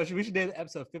 we should name the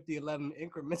episode 50, 11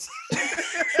 increments.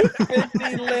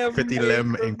 50 lim, 50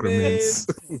 lem increments.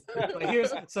 But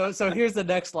here's the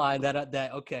next line that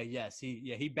okay, yes,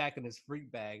 he back in his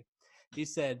freak bag. He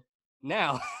said,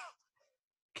 "Now,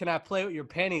 can I play with your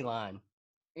panty line?"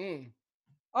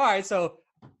 All right, so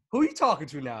who you talking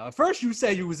to now? At first you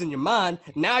said you was in your mind.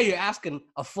 Now you're asking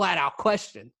a flat out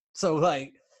question. So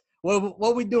like,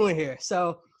 what we doing here?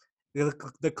 So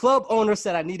the club owner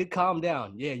said I need to calm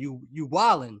down. Yeah, you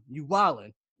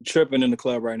wildin'. Tripping in the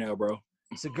club right now, bro.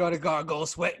 Security guard go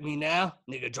sweat me now.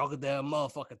 Nigga drunker than a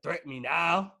motherfucker threat me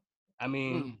now. I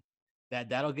mean,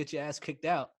 that'll get your ass kicked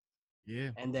out. Yeah.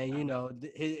 And then, you know,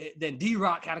 then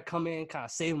D-Rock had to come in, kind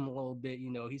of save him a little bit.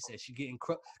 You know, he said she getting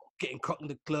crunk in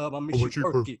the club. I miss you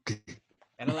perky.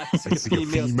 And I like to see the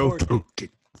females twerking,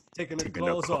 taking their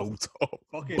clothes off.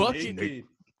 Fucking naked.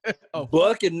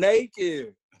 Bucket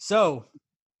naked. So,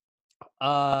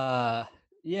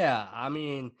 yeah, I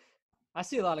mean, I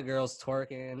see a lot of girls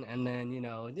twerking, and then, you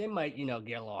know, they might, you know,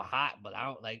 get a little hot, but I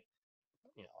don't like,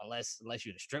 you know, unless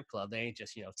you're at a strip club, they ain't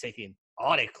just, you know, taking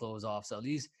all their clothes off. So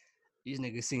these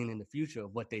niggas seeing in the future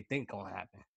of what they think gonna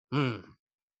happen.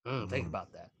 Think about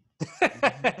that.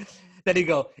 Then he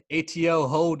go, ATL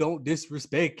ho, don't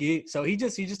disrespect it. So he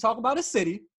just talk about his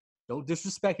city. Don't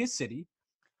disrespect his city.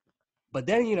 But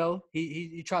then, you know,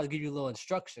 he tried to give you little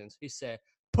instructions. He said,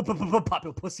 pop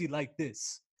your pussy like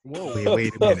this. Whoa.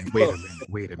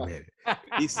 Wait a minute.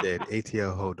 He said,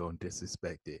 ATL ho, don't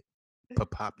disrespect it.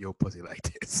 Pop your pussy like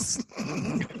this.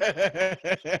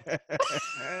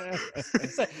 He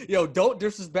said, yo, don't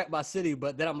disrespect my city,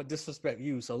 but then I'm gonna disrespect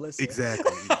you. So listen.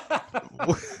 Exactly.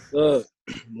 Look,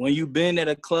 when you been at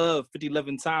a club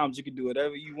 11 times, you can do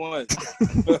whatever you want.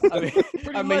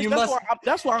 I mean, you must.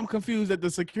 That's why I'm confused that the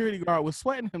security guard was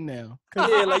sweating him now.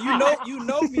 Yeah, like you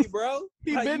know me, bro.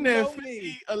 He Like, been you there know 50,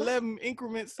 me. 11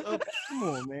 increments up. Come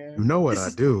on, man. You know what This I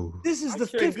is- do. This is the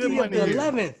carry good 50th of money the here.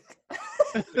 11th.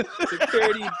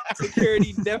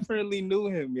 Security definitely knew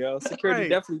him, yo. Security Right.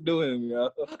 definitely knew him, yo.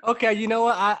 Okay, you know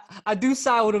what? I do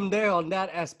side with him there on that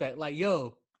aspect. Like,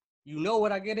 yo, you know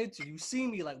what I get into. You see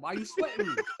me, like, why you sweating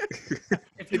me?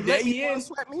 If you Did let they me in,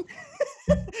 sweat me?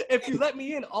 if you let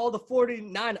me in all the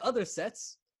 49 other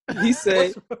sets, He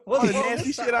said, what's All the wrong nasty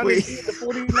this shit side? I didn't see the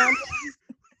 49.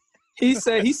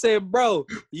 he said, bro,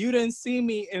 you didn't see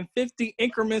me in 50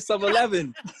 increments of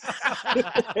 11. You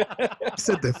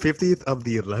said the 50th of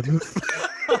the 11th?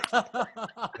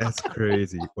 That's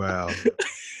crazy. Wow.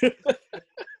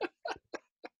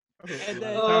 And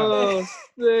then, Oh,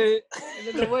 shit. and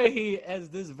then the way he ends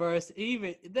this verse,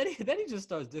 then he just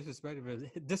starts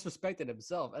disrespecting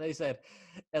himself. And he said,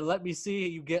 "And let me see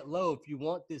you get low if you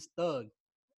want this thug."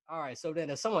 All right, so then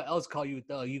if someone else call you a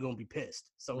thug, you're gonna be pissed.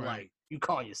 So Right. like you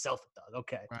calling yourself a thug,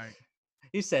 okay? Right.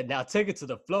 He said, "Now take it to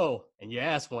the flow, and your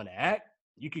ass want to act.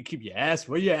 You can keep your ass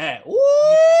where you at."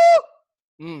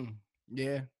 Woo!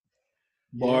 Yeah.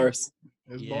 Bars.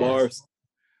 It's Yeah. Bars.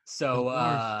 So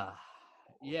Bars.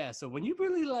 yeah, so when you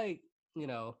really like, you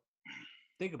know,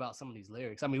 think about some of these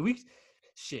lyrics. I mean,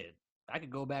 I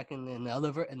could go back in the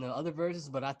other verses,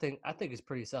 but I think it's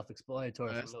pretty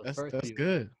self-explanatory from those first That's few.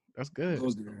 good. That's good.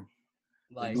 Those good.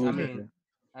 Like, Those I good.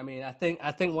 mean,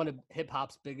 I think one of hip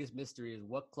hop's biggest mystery is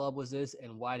what club was this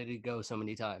and why did it go so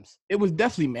many times? It was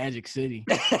definitely Magic City.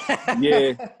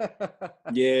 Yeah.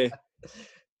 Yeah.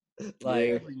 Like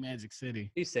Definitely Magic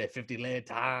City. he said 50 lead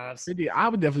times. 50, I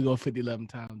would definitely go 50, 11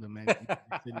 times to Magic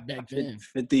City back then.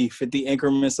 50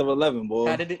 increments of 11, boy.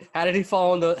 How did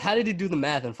he do the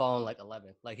math and fall on like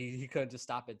 11? Like he couldn't just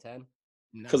stop at 10?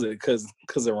 No. Cause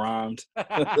it rhymed.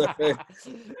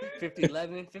 50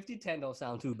 11, 50 10 don't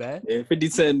sound too bad. Yeah,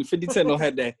 50-10 don't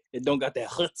have that. It don't got that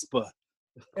chutzpah.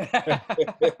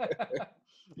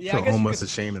 Yeah, So I guess you almost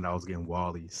ashamed that I was getting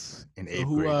Wallies in eighth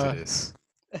who, grade to this.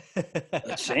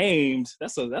 Ashamed.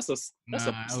 That's a was-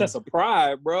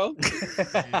 pride, bro.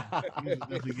 Yeah, he was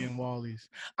definitely getting Wallies.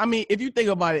 I mean, if you think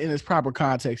about it in its proper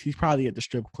context, he's probably at the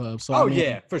strip club. So Oh I mean,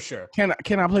 yeah, for sure. Can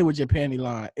I play with your panty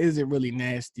line? Is it really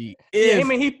nasty? Yeah, I If-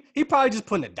 mean he probably just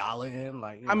putting $1 in,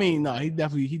 like. I mean, no, he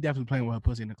definitely playing with her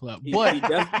pussy in the club. He But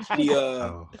definitely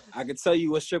Oh, I can tell you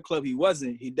what strip club he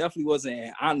wasn't. He definitely wasn't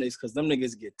at Onyx because them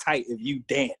niggas get tight if you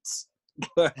dance.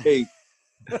 Like, them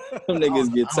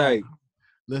niggas get tight.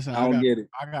 listen, I don't get it.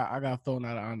 I got thrown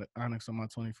out of Onyx on my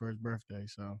 21st birthday.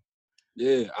 So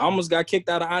Yeah, I almost got kicked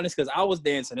out of Onyx because I was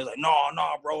dancing. They're like, no,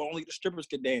 bro, only the strippers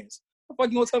can dance. What the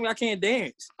fuck you gonna tell me I can't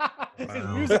dance? His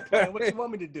Wow. music playing. What you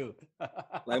want me to do?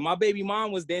 Like my baby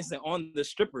mom was dancing on the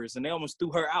strippers and they almost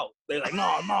threw her out. They're like,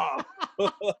 no.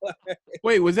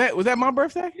 wait, was that my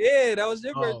birthday? Yeah, that was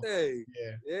your Oh. birthday.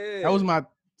 Yeah, Yeah. that was my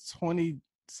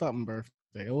 20-something birthday.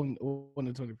 It wasn't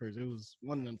the 21st. It was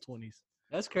one of them 20s.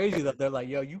 That's crazy that they're like,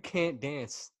 yo, you can't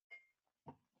dance.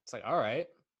 It's like, all right.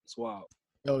 It's wild.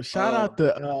 Yo, shout out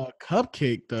to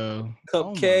Cupcake though.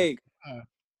 Oh my Cupcake.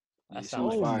 That she sounds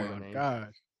was Oh like fire. a my name.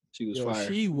 god. She was Yo, fire.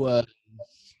 she was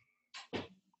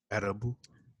Edible.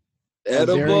 a very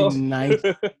Edible. nice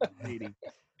lady.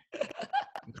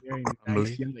 Very nice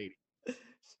Humbly. young lady.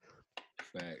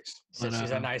 Facts. Said But,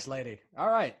 she's a nice lady. All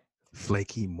right.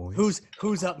 Flaky moist.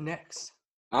 Who's up next?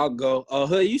 I'll go.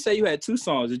 Hood, you say you had 2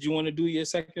 songs. Did you want to do your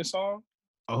second song?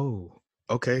 Oh,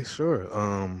 okay, sure.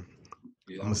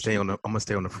 Yeah, I'm gonna stay on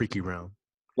the freaky round.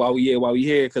 while we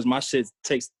here, because my shit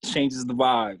changes the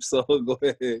vibe. So go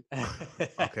ahead.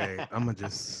 Okay, I'm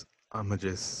gonna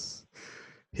just.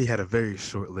 He had a very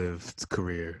short-lived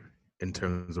career in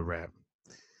terms of rap,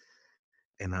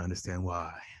 and I understand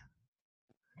why.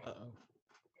 Uh-oh.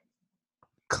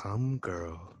 Come,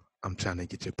 girl, I'm trying to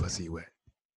get your pussy wet.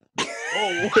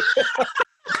 Oh,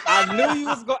 I knew you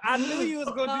was gonna do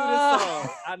this song.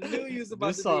 I knew you was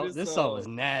about to do this song. This song was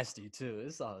nasty too.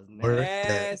 This song was Work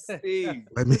nasty. that. Nasty.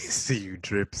 Let me see you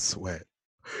drip sweat.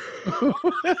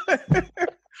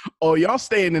 Oh, y'all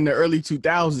staying in the early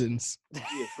 2000s You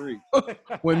a freak.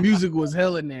 when music was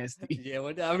hella nasty. Yeah,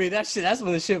 I mean that's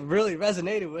when the shit really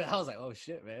resonated with. I was like, oh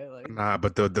shit, man. Like, Nah,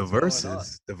 but the what's going on?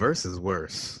 verse is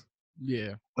worse.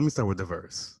 Yeah. Let me start with the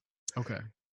verse. Okay.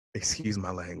 Excuse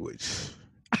my language,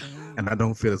 and I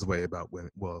don't feel this way about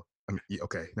women. Well, I mean,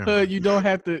 okay. never mind. You don't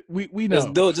have to. We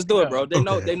know. Just do it, bro. They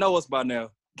know Okay. they know us by now.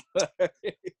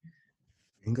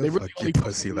 Finger They really fuck only your fuck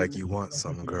pussy with like music. you want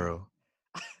some, girl.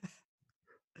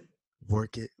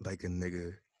 Work it like a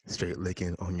nigga straight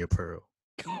licking on your pearl.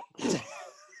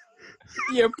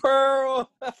 Your pearl.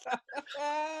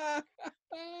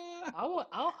 I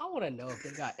want to know if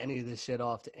they got any of this shit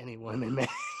off to any women, man.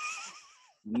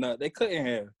 No, they couldn't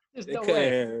have. There's They no couldn't way.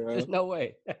 have, bro. There's no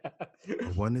way.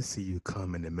 I want to see you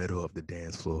come in the middle of the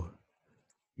dance floor.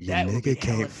 Your That would be nigga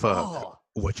can't hella- fuck oh.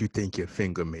 what you think your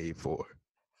finger made for.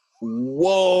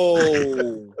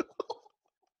 Whoa.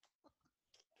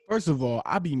 First of all,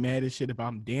 I be mad as shit if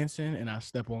I'm dancing and I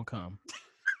step on cum.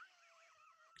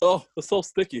 Oh, it's so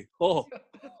sticky. Oh.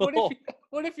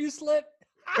 What if you slip?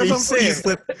 That's You what I'm see, you saying.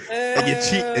 slip,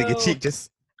 and your cheek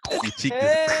just.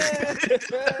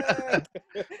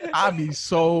 I be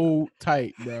so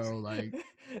tight, bro. Like,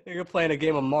 You're playing a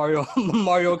game of Mario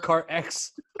Kart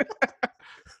X.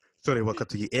 So they walk up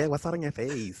to you. Yeah, what's on your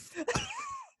face?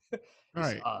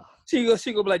 right. She go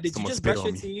be like, did Someone you just spit brush on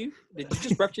your me. teeth? Did you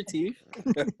just brush your teeth?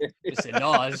 You said,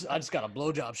 no, I just got a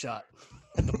blowjob shot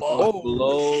at the ball. Oh,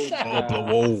 blow.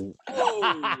 Whoa.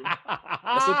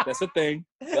 That's a thing.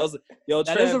 That was yo,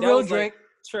 That Trav, is a real was drink.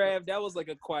 Trav, that was like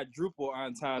a quadruple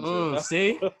entendre.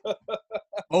 See?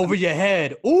 Over your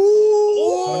head.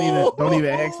 Ooh. Don't even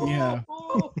ask me how.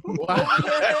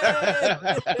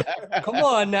 Come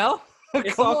on now.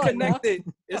 It's Come all on now. connected.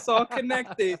 It's all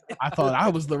connected. I thought I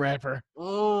was the rapper.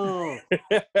 Mm.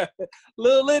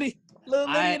 Lil Liddy in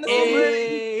the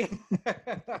Hey.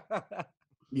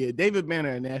 Yeah, David Banner,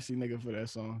 a nasty nigga for that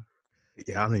song.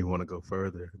 Yeah, I don't even want to go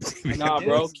further. Nah, Didn't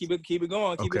bro, he- keep it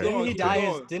going. Keep it Okay.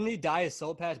 going. Didn't he dye his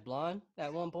soul patch blonde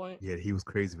at one point? Yeah, he was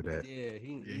crazy with that. Yeah,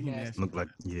 he he nasty. nasty. Look like,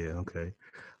 yeah, okay.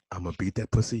 I'm gonna beat that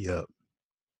pussy up.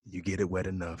 You get it wet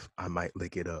enough, I might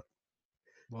lick it up.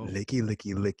 Whoa. Licky,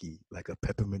 licky, licky, like a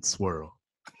peppermint swirl.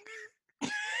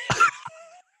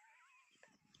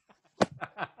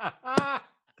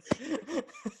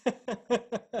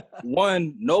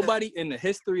 One, nobody in the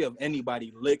history of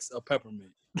anybody licks a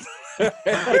peppermint.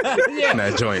 Yeah.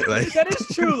 That joint, like That is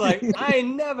true. Like I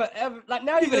ain't never ever like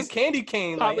not even a just candy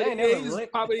cane. Like I Pop it, ain't yeah, never you just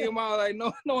licked. pop it in your mouth like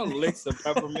no one licks a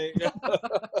peppermint.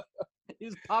 You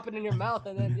just pop it in your mouth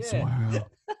and then yeah. Swirl.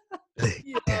 lick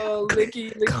Yo, that click,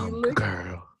 licky, come, licky.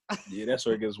 girl. Yeah, that's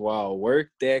where it gets wild. Work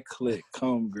that click,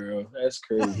 come girl. That's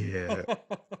crazy. Yeah.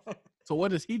 So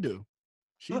what does he do?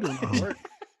 She doing the work.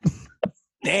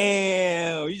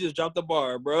 Damn, you just dropped the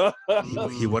bar, bro. He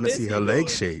want to What see is her he leg doing?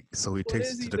 shake, so he takes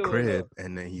is her he to the doing, crib,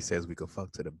 and then he says we could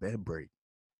fuck to the bed break.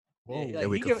 Yeah, Whoa. like, Then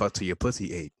we he could give- fuck to your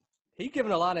pussy ache. He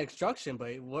giving a lot of instruction,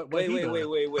 but what Wait. We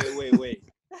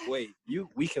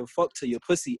can fuck till your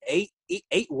pussy ate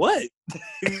what?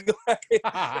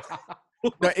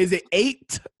 Now, is it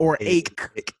 8 or ache?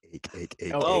 Ache.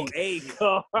 Oh, Oh, ache.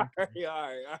 All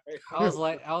right. I was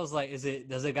like, does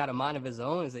it got a mind of its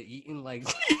own? Is it eating like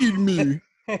Feed me.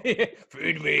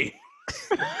 feed me?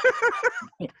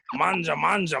 Manja.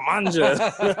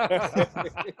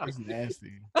 That's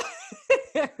nasty.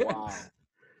 Wow.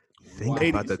 Think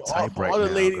about the type for right all the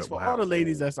now. ladies, but for all wow. the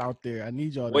ladies that's out there, I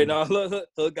need y'all to Wait, no,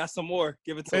 look, got some more.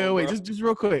 Give it to him. wait, bro. just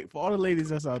real quick. For all the ladies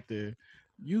that's out there,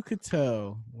 you could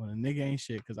tell when a nigga ain't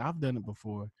shit, because I've done it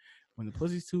before. When the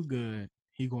pussy's too good,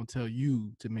 he gonna tell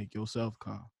you to make yourself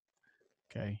come.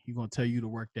 Okay? He gonna tell you to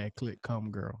work that click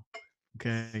come girl.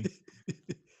 Okay?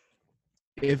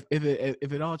 if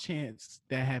it all chance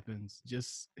that happens,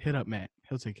 just hit up Matt.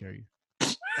 He'll take care of you.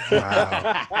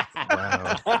 Wow.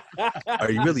 Wow.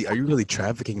 Are you really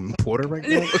trafficking in Porter right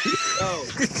now? Yo,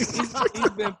 he's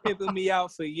been pimping me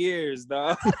out for years,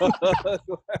 dog.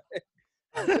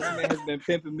 This man has been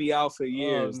pimping me out for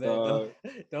years, dog.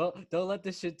 Don't let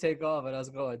this shit take off and us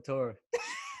go on tour.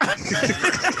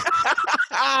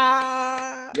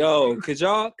 Yo, could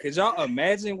y'all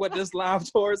imagine what this live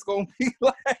tour is gonna be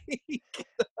like?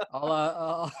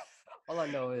 All I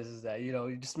know is that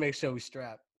you just make sure we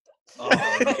strap. Oh,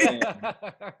 man.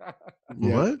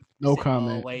 What? No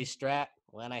comment. Always strap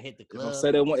when I hit the If club. I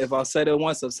said it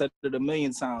once, I've said it a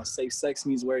million times. Safe sex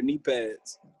means wear knee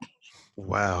pads.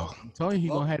 Wow. I'm telling you, he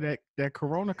gonna have that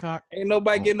Corona cock. Ain't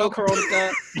nobody getting no Corona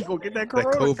cock. He gonna get that That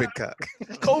Corona COVID cock.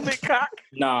 COVID cock.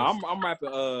 Nah, I'm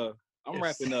wrapping. I'm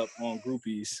wrapping up on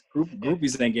groupies.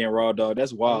 Groupies ain't getting raw, dog.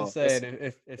 That's I'm wild.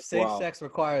 saying if safe Wow. sex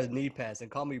requires knee pads, then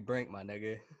call me Brink, my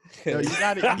nigga. Yo, you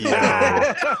got it.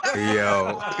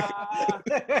 Yo.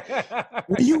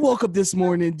 When you woke up this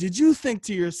morning, did you think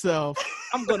to yourself,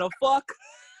 I'm gonna fuck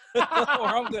or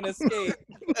I'm gonna skate.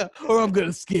 or I'm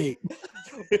gonna skate?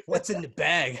 What's in the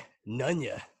bag? None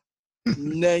ya.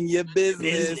 None your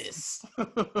business.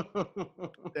 Business.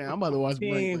 Damn, I'm about to watch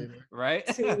Brink Team. later. Right?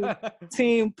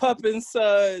 Team Puppin'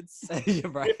 Suds.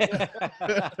 You're right.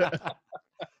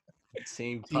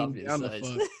 Team Pup Team down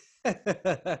the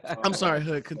such. I'm sorry,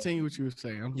 Hood. Continue what you were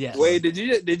saying. Yes. Wait, did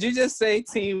you just say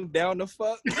team down the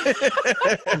fuck?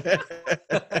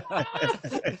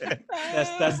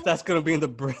 That's gonna be in the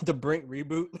Brink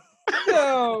reboot.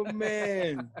 Oh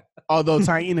man. Although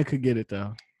Taina could get it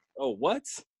though, Oh what?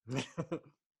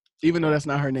 even though that's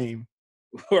not her name.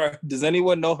 Does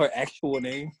anyone know her actual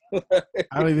name?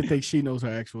 I don't even think she knows her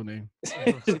actual name.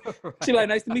 She like,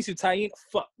 nice to meet you, Taina.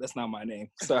 Fuck, that's not my name.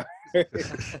 Sorry.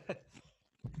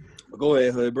 Go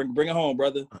ahead, Hood. Bring it home,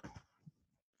 brother.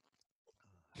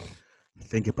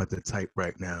 Think about the type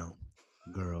right now,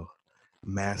 girl.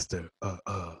 Master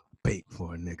bait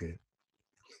for a nigga.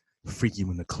 Freak you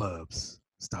in the clubs.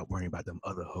 Stop worrying about them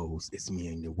other hoes. It's me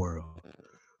in your world.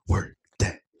 Work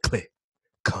that click.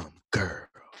 Come, girl.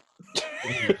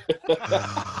 I'm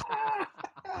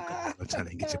trying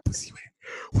to get your pussy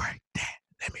wet. Work that.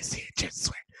 Let me see it just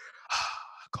sweat.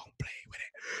 Go play with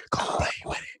it. Go play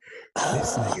with it.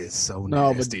 This nigga is so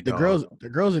No, nasty, but the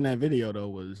girls in that video though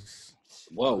was.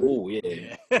 Whoa, ooh,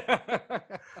 yeah.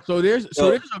 So there's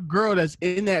a girl that's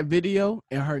in that video,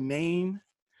 and her name,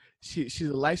 she's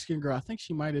a light skinned girl. I think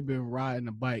she might have been riding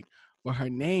a bike, but her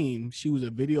name, she was a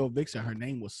video vixen. Her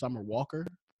name was Summer Walker.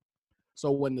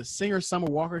 So when the singer Summer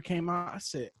Walker came out, I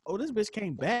said, "Oh, this bitch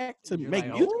came back to make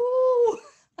music." Ooh.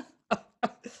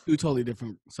 Two totally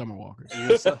different Summer Walkers. You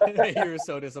were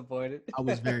so disappointed. I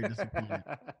was very disappointed.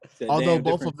 Said, Although damn,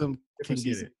 both of them can different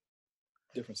get season. it.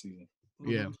 Different season.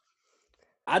 Yeah.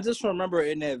 I just remember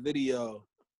in that video,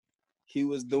 he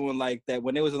was doing like that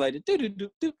when it was like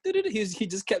he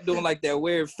just kept doing like that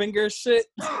weird finger shit.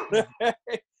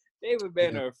 David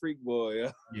Banner, a freak boy.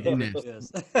 Yeah. Yeah, he nasty.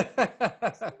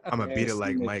 Yes. I'm a beat it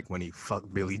like Nasty. Mike when he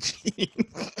fucked Billie Jean.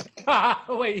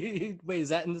 wait, is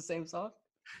that in the same song?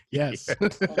 Yes.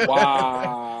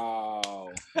 Wow.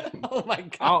 Oh my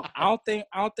god. I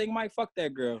don't think Mike fucked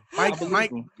that girl. I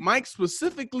believe him. Mike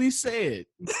specifically said,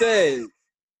 He said,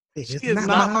 She is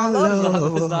not my It's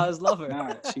lover. not his lover.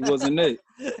 nah, she wasn't it.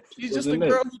 She's just a Wasn't it?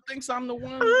 girl who thinks I'm the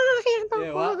one.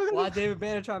 Yeah, why David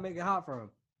Banner trying to make it hot for him?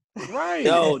 Right.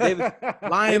 Yo, David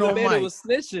lying on Banner Mike. was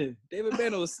snitching. David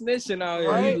Banner was snitching out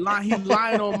here. Right? He's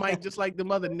lying on Mike just like the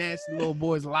other nasty little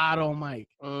boys lied on Mike.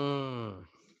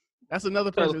 That's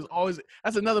another person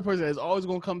that's always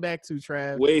gonna come back to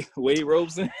Trav. Wade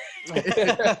Robeson.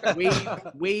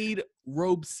 Wade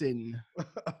Robeson.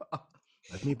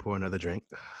 Let me pour another drink.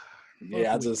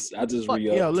 Yeah, I just Fuck,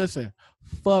 re-upped. yo, listen.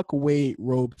 Fuck Wade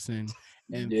Robeson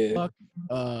and Yeah. fuck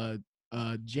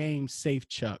James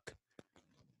Safechuck.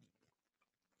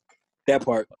 That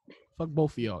part. Fuck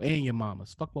both of y'all and your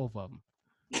mamas. Fuck both of them.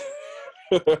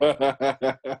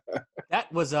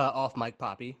 That was off Mike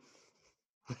Poppy.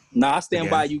 Nah, I stand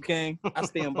Again. by you, King. I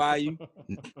stand by you.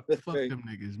 Fuck them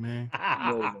niggas, man.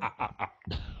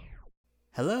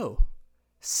 Hello.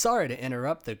 Sorry to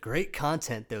interrupt the great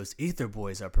content those Ether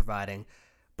Boys are providing,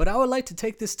 but I would like to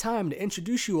take this time to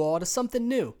introduce you all to something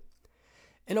new.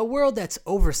 In a world that's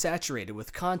oversaturated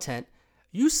with content,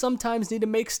 you sometimes need to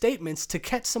make statements to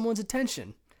catch someone's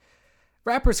attention.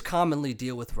 Rappers commonly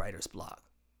deal with writer's block.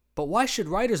 But why should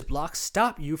writer's block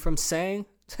stop you from saying,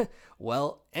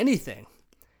 well, anything?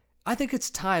 I think it's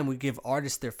time we give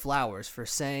artists their flowers for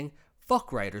saying,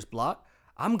 fuck writer's block,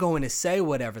 I'm going to say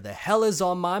whatever the hell is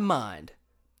on my mind.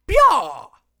 Pyaw!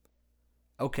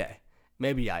 Okay,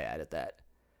 maybe I added that.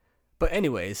 But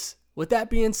anyways, with that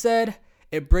being said,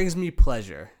 it brings me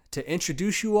pleasure to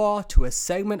introduce you all to a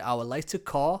segment I would like to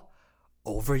call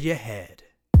Over Your Head.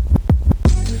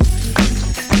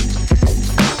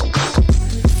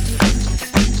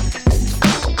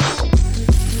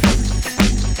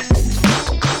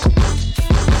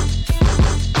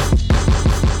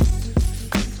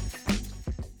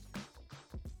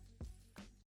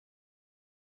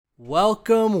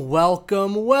 Welcome,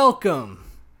 welcome, welcome.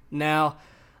 Now,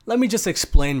 let me just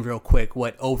explain real quick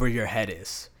what Over Your Head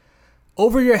is.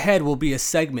 Over Your Head will be a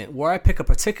segment where I pick a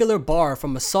particular bar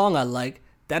from a song I like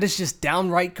that is just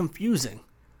downright confusing.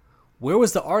 Where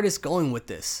was the artist going with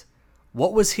this?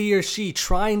 What was he or she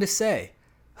trying to say?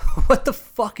 What the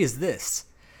fuck is this?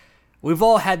 We've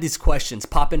all had these questions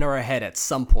pop into our head at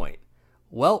some point.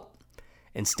 Well,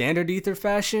 in standard ether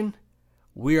fashion,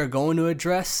 we are going to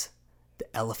address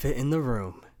the elephant in the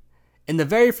room. In the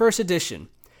very first edition,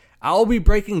 I will be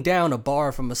breaking down a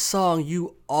bar from a song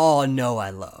you all know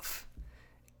I love.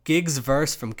 Gig's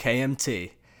verse from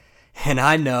KMT. And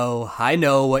I know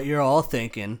what you're all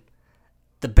thinking.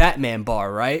 The Batman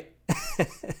bar, right?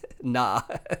 Nah,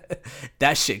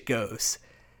 that shit goes.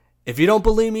 If you don't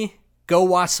believe me, go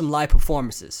watch some live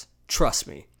performances. Trust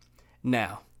me.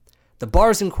 Now, the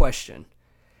bar's in question.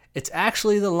 It's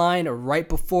actually the line right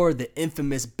before the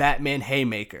infamous Batman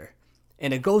haymaker,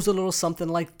 and it goes a little something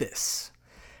like this.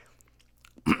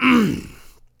 I'm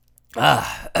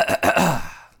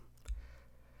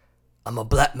a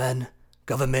black man,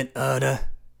 government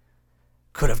earner.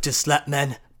 Could have just slapped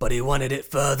man, but he wanted it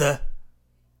further.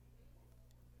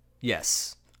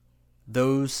 Yes,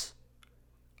 those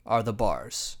are the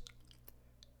bars.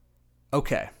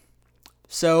 Okay,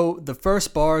 so the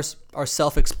first bars are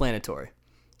self-explanatory.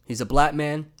 He's a black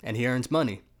man and he earns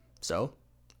money. So,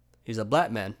 he's a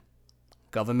black man.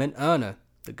 Government earner.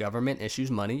 The government issues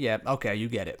money. Yeah, okay, you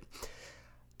get it.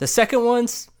 The second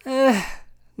one's,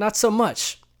 not so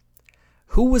much.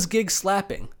 Who was Gig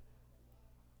slapping?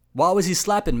 Why was he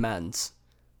slapping mans?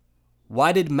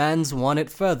 Why did mans want it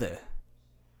further?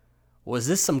 Was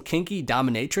this some kinky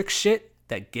dominatrix shit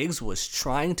that Giggs was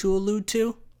trying to allude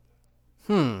to?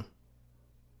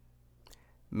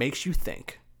 Makes you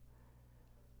think.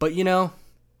 But you know,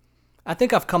 I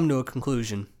think I've come to a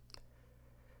conclusion.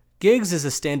 Giggs is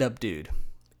a stand-up dude,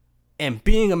 and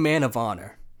being a man of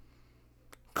honor.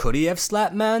 Could he have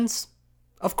slapped mans?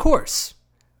 Of course.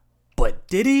 But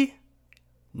did he?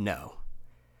 No.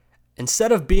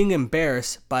 Instead of being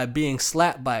embarrassed by being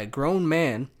slapped by a grown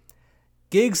man,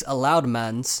 Giggs allowed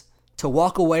mans to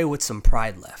walk away with some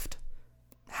pride left.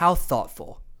 How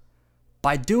thoughtful.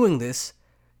 By doing this,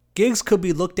 Giggs could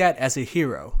be looked at as a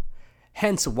hero.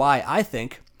 Hence why I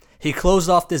think he closed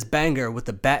off this banger with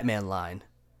the Batman line.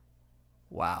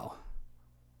 Wow.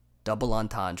 Double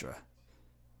entendre.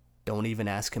 Don't even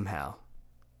ask him how.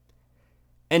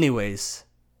 Anyways,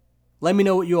 let me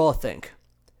know what you all think.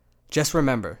 Just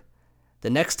remember, the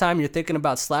next time you're thinking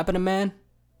about slapping a man,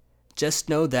 just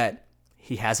know that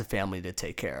he has a family to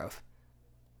take care of.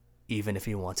 Even if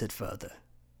he wants it further.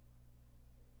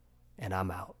 And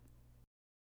I'm out.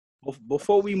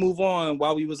 Before we move on,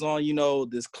 while we was on,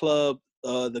 this club,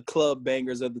 the club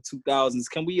bangers of the 2000s,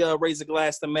 can we raise a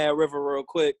glass to Mad River real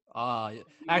quick?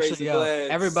 Actually,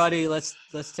 everybody, let's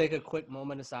take a quick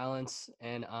moment of silence.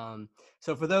 And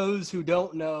so for those who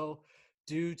don't know,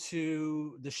 due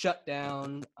to the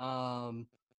shutdown,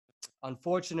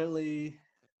 unfortunately,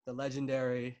 the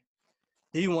legendary,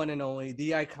 the one and only,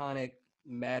 the iconic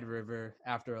Mad River,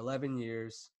 after 11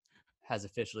 years, has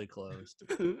officially closed.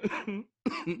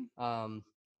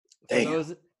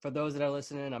 For those that are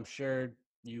listening, I'm sure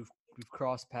you've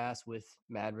crossed paths with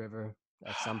Mad River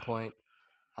at some point.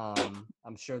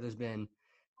 I'm sure there's been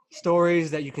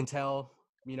stories that you can tell.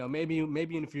 Maybe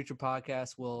in a future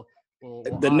podcast we'll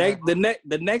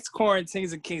the next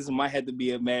Quarantines and Kings might have to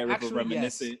be a Mad River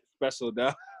reminiscent special,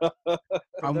 though.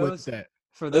 I'm with that.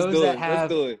 For those that have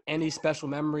any special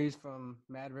memories from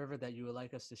Mad River that you would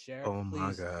like us to share,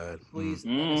 my God, please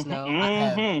let us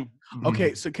know.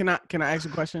 Okay, so can I ask a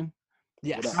question?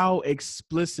 Yes. How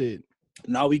explicit?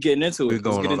 Now we getting into it.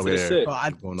 Let's get into the shit.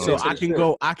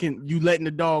 You letting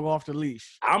the dog off the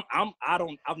leash? I've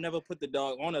never put the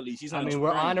dog on a leash.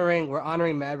 We're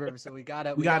honoring Mad River, so we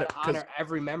gotta honor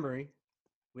every memory.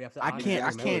 We have to. I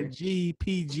can't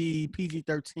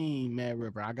PG-13 Mad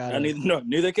River. I got.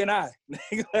 Neither can I.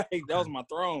 That was my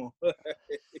throne.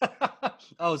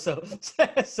 Oh, so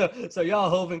y'all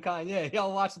Hov and Kanye,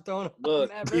 y'all watch the Throne. Look,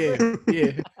 Mad River?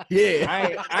 yeah.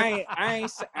 I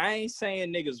ain't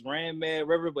saying niggas ran Mad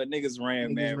River, but niggas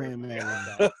ran Mad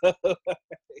River.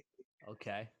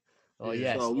 Okay. Well,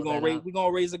 Yeah. yes. So well, then, we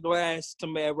gonna raise a glass to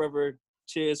Mad River.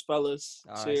 Cheers, fellas.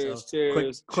 all right, Cheers, so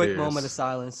cheers. quick moment of Cheers.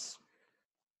 silence.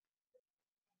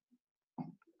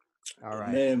 All And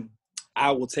right. then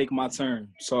I will take my turn.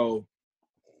 So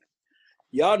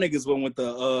y'all niggas went with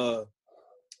the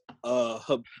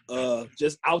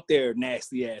just out there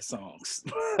nasty ass songs.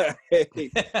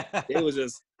 It was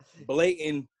just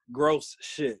blatant gross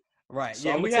shit. right. So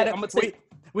Yeah, I'ma we take- had to I'ma take-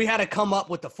 we had to come up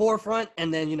with the forefront,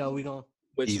 and then we gonna.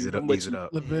 With Ease you, it up. I'm with Ease it you.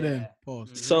 up. Slip it in. Yeah. Pause.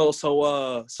 Mhm. So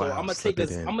Wow, I'm gonna slip take it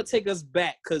us. in. I'm gonna take us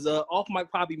back because Off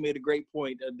Mike Poppy made a great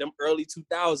point. Them early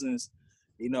 2000s,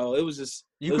 it was just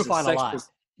You it was could just find a sex lot. pers-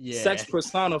 Yeah. sex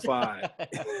personified.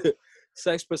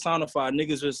 Sex personified.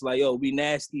 Niggas just like, yo, we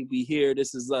nasty, we here.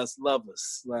 This is us, love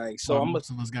us. Like, so Well, I'm most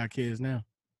of us got kids now.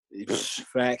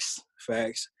 facts.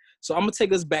 So I'm gonna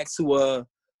take us back to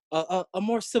a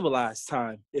more civilized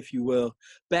time, if you will.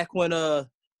 Back when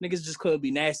niggas just couldn't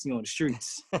be nasty on the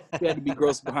streets. We had to be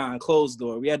gross behind closed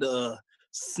door. We had to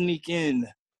sneak in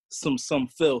some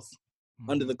filth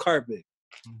under the carpet.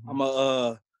 Mhm. I'm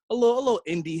a little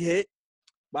indie hit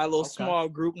by a little Okay. small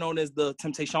group known as the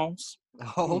Temptations.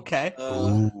 Oh, okay.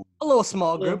 Ooh. A little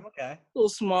small little- group. Okay. Little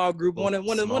small group. Little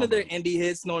One small of their group. indie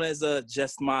hits known as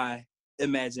Just My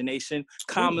Imagination,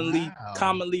 wow.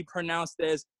 commonly pronounced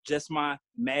as Just My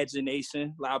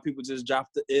Imagination. A lot of people just drop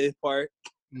the I part.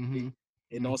 Mm-hmm.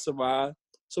 It don't survive.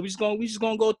 So we just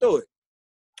gonna go through it.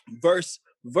 Verse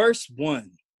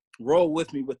 1. Roll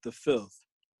with me with the filth.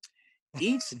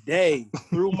 Each day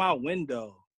through my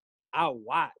window, I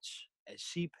watch as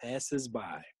she passes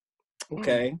by.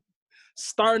 Okay.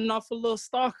 Starting off a little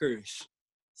stalkerish.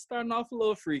 Starting off a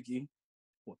little freaky.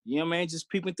 You know what I mean? Just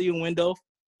peeping through your window,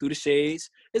 through the shades.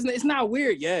 It's not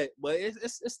weird yet, but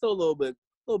it's still a little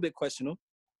bit questionable.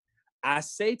 I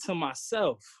say to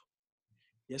myself,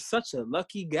 you're such a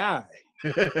lucky guy.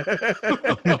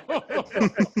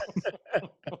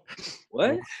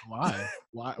 What? Why?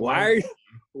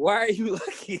 Why are you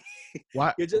lucky?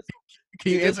 Why? You're just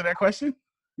Can you you just- answer that question?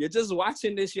 you're just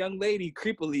watching this young lady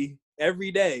creepily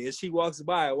every day as she walks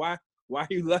by. Why are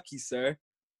you lucky, sir?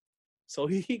 So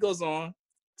he goes on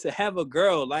to have a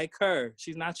girl like her.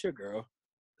 She's not your girl.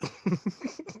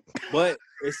 But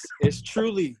it's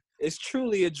truly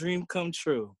a dream come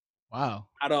true. Wow.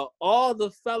 Out of all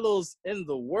the fellows in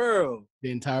the world, The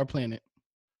entire planet.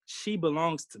 she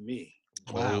belongs to me.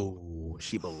 Wow. Oh,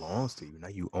 she belongs to you. Now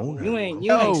you own her. You ain't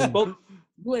Yo.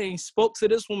 spoke to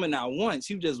this woman not once.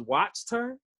 You just watched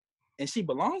her, and she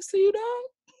belongs to you,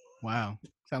 dog. Wow.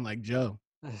 Sound like Joe.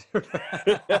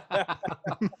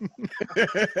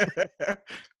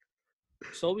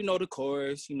 So we know the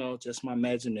chorus, just my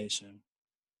imagination.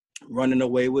 Running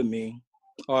away with me,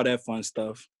 all that fun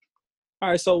stuff. All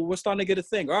right, so we're starting to get a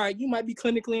thing. All right, you might be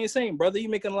clinically insane, brother. You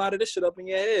making a lot of this shit up in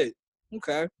your head.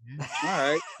 Okay.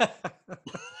 All right.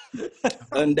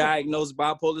 Undiagnosed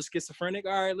bipolar schizophrenic.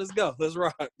 All right, let's go. Let's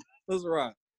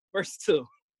rock. Verse 2.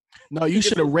 No, you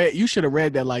should have read. You should have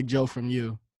read that like Joe from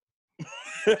you.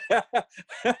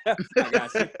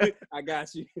 I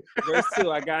got you. Verse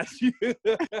 2, I got you.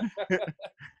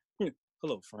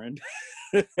 Hello, friend.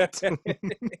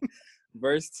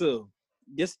 Verse 2.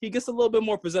 He gets a little bit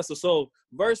more possessive. So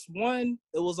verse 1,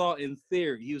 it was all in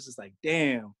theory. He was just like,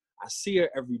 damn, I see her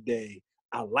every day.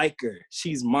 I like her.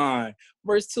 She's mine.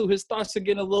 Verse 2, his thoughts are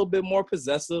getting a little bit more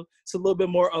possessive. It's a little bit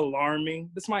more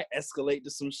alarming. This might escalate to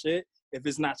some shit if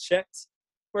it's not checked.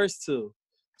 Verse 2,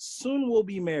 soon we'll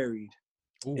be married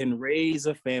Ooh. and raise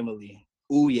a family.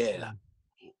 Ooh, yeah.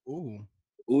 Ooh.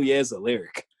 Ooh, yeah is a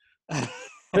lyric.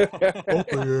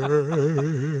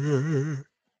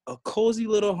 A cozy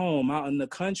little home out in the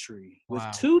country with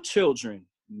Wow. 2 children,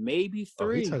 maybe Oh,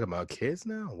 3 you talking about kids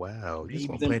now? Wow. You just He's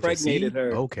want to plant your impregnated seed?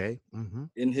 her. Okay. Mm-hmm.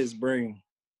 in his brain.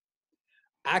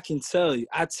 I can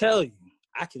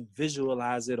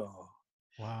visualize it all.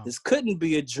 Wow. This couldn't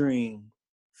be a dream,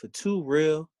 for too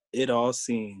real it all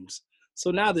seems. So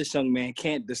now this young man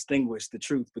can't distinguish the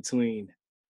truth between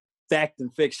fact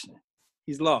and fiction.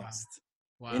 He's lost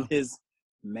in Wow. his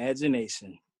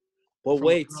imagination. But From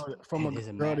wait, from And a his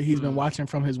girl that he's been imag- watching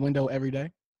from his window every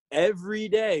day. every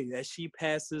day that she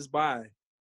passes by.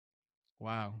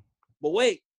 Wow. But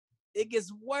wait, it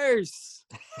gets worse.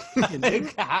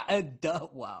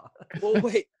 Wow. But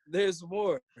wait, there's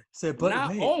more. Said, but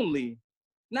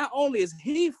Not only is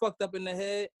he fucked up in the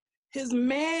head, his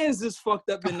man's is fucked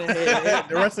up in the head.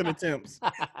 The rest of the temps.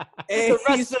 And The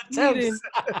rest of the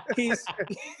he's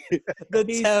The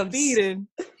he's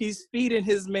temps. feeding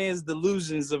his man's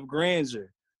delusions of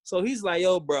grandeur. So he's like,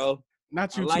 yo, bro,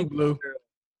 Not I you like too, Blue. her.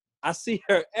 I see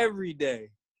her every day.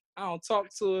 I don't talk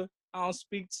to her. I don't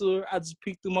speak to her. I just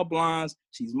peek through my blinds.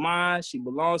 She's mine. She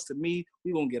belongs to me.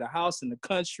 We gonna get a house in the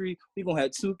country. We gonna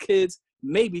have 2 kids,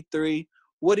 maybe 3.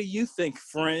 What do you think,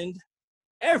 friend?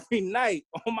 Every night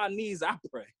on my knees, I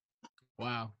pray.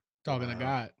 Wow. Talking to Wow.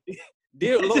 God.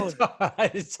 Dear Lord,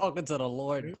 He's talking to the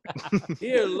Lord.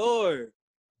 dear Lord,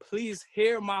 please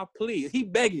hear my plea. He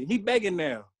begging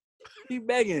now. He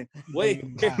begging. Wait,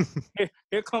 Wow.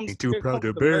 here comes, Ain't too here proud comes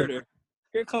to the bear. murder.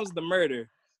 Here comes the murder.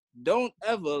 Don't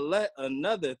ever let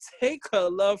another take her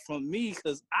love from me,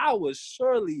 cause I will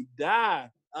surely die.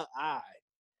 I.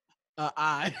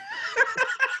 I.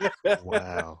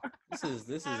 Wow. This is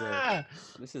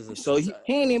a So he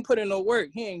ain't even put in no work.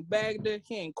 He ain't bagged her.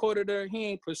 He ain't courted her. He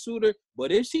ain't pursued her.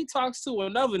 But if she talks to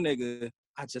another nigga,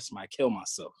 I just might kill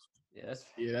myself. yeah,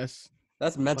 Yeah, that's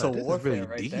Wow, mental this is warfare really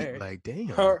right deep. there. Like, damn.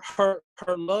 Her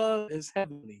love is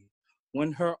heavenly.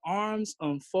 When her arms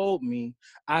unfold me,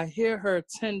 I hear her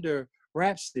tender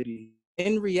rhapsody.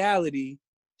 In reality,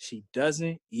 she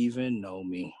doesn't even know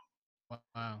me.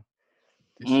 wow.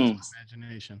 It's just Mm.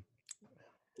 imagination.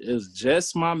 It was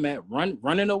just my man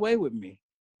running away with me.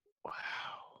 Wow.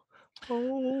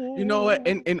 You know what?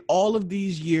 In all of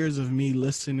these years of me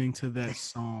listening to that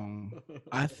song,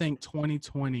 I think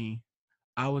 2020,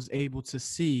 I was able to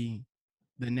see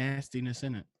the nastiness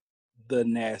in it. The The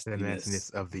nastiness. nastiness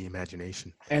of the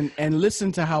imagination. And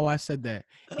listen to how I said that.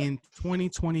 In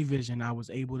 2020 vision, I was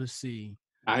able to see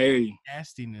I hear you.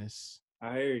 nastiness.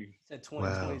 I hear you. Said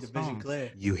 2020 Wow. division Songs.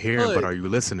 clear. You hearing, but Hood. are you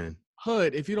listening?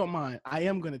 Hood, if you don't mind, I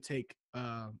am gonna take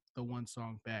the one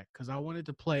song back because I wanted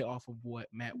to play off of what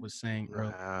Matt was saying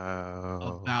earlier Wow.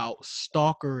 about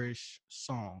stalkerish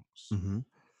songs. Mm-hmm.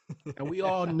 And we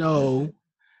all know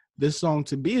this song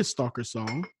to be a stalker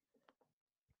song.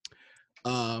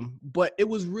 But it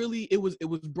was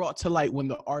brought to light when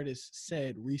the artist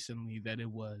said recently that it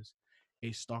was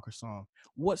a stalker song.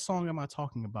 What song am I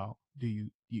talking about? Do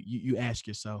you ask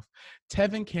yourself?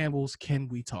 Tevin Campbell's "Can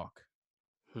We Talk"?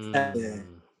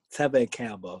 Tevin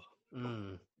Campbell.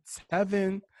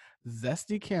 Tevin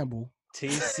Zesty Campbell,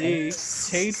 TC,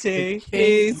 the TT,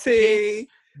 king, TT.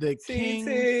 the king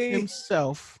TT.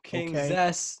 himself. King Okay.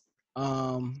 Zess.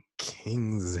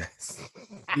 King's.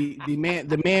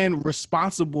 The man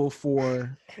responsible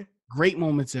for great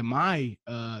moments in my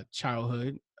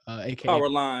childhood, aka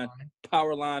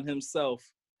Powerline himself.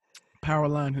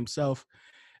 Powerline himself,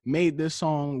 made this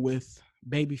song with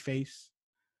Babyface.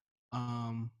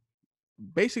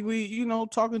 Basically,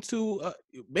 talking to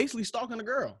basically stalking a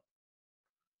girl,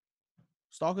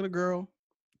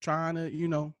 trying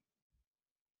to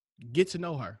get to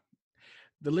know her.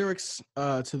 The lyrics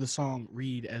to the song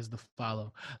read as the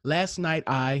follow: "Last night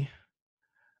I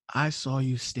saw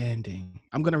you standing."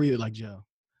 I'm gonna read it like Joe.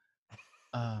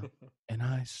 And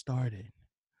I started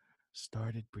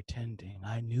pretending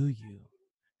I knew you,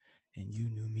 and you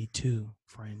knew me too,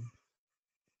 friend.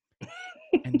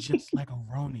 And just like a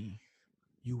Roni,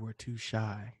 you were too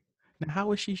shy. Now,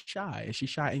 how is she shy? Is she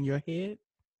shy in your head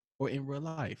or in real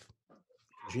life?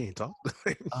 She ain't talk.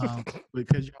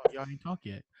 Because y'all ain't talk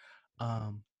yet.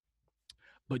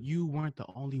 But you weren't the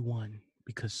only one,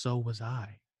 because so was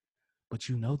I. But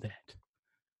you know that.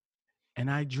 And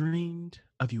I dreamed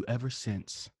of you ever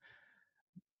since.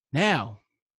 Now,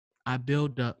 I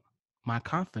build up my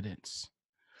confidence.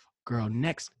 Girl,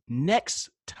 next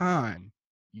time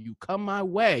you come my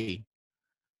way,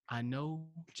 I know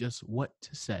just what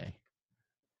to say.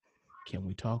 Can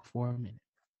we talk for a minute?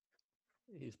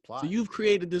 He's So plotting. you've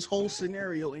created this whole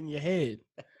scenario in your head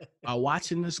by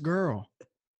watching this girl.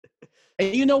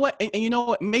 And you know what? And you know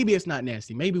what? Maybe it's not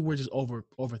nasty. Maybe we're just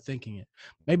overthinking it.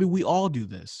 Maybe we all do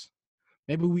this.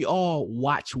 Maybe we all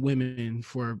watch women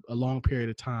for a long period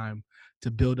of time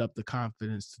to build up the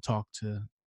confidence to talk to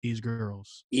these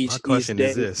girls My question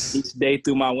is this. Each day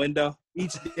through my window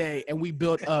each day, and we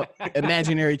build up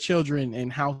imaginary children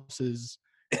and houses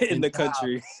in and the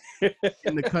country.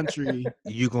 in the country.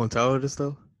 You gonna tell her this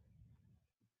though?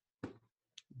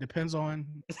 Depends on.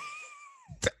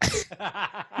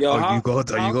 Yo, Are you gonna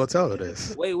tell her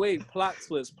this? Wait, plot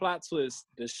twist.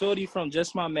 The shorty from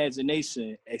Just My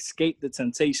Imagination escaped the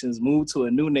temptations, moved to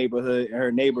a new neighborhood, and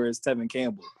her neighbor is Tevin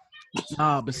Campbell.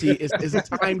 Nah, but see, it's a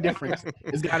time difference.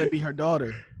 It's got to be her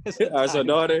daughter. It's her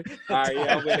daughter. All right,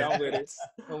 yeah, I'm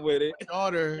with it. Her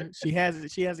daughter, she has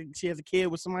a kid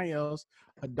with somebody else.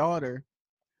 Her daughter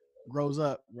grows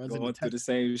up, runs Going into through the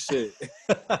same shit.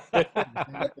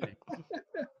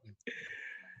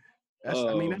 That's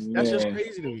just man.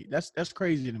 crazy to me. That's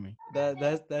crazy to me.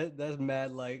 That's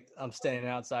mad. Like, I'm standing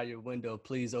outside your window.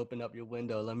 Please open up your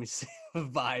window. Let me see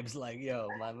vibes. Like, yo,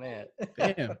 my man.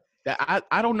 Damn.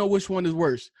 I don't know which one is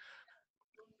worse.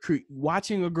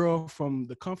 watching a girl from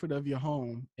the comfort of your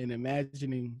home and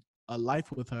imagining a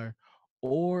life with her,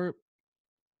 or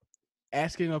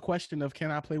asking a question of,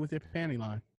 "Can I play with your panty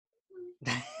line?"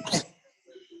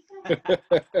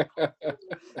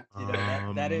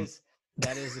 That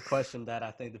is a question that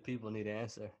I think the people need to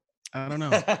answer. I don't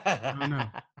know. I don't know.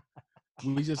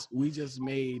 We just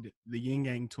made the Yin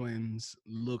Yang Twins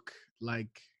look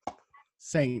like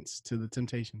saints to the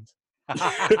Temptations.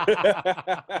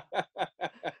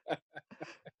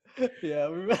 Yeah,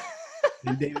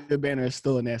 And David Banner is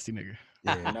still a nasty nigga.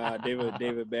 Yeah. Nah,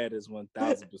 David Bad is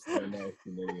 1,000% nasty,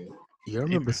 nigga. You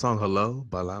remember the song "Hello"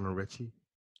 by Lionel Richie?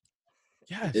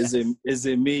 Yes. Is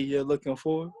it me you're looking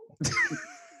for?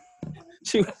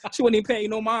 She wouldn't even pay you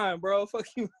no mind, bro. Fuck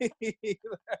you.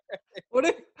 What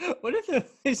if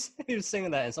he was singing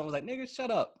that and someone was like, "Nigga,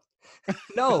 shut up"?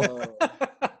 No.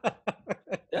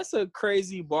 That's a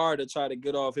crazy bar to try to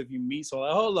get off if you meet someone.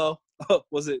 Like, hello,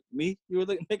 was it me? You were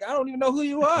looking. Nigga, I don't even know who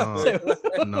you are.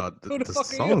 No, Who the the fuck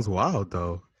are you? song's wild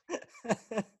though.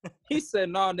 He said,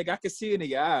 "No, nigga, I can see it in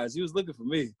your eyes. You was looking for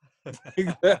me."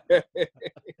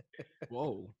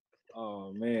 Whoa.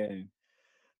 Oh man.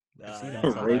 Nah, See that?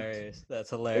 that's hilarious.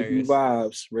 That's Rapey hilarious.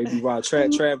 vibes. Rapey vibes.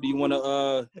 Trav, do you want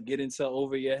to get into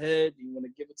Over Your Head? Do you want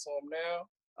to give it to him now?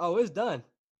 Oh, it's done.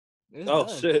 It's Oh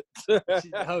done. shit.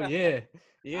 Oh yeah.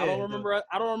 Yeah. I don't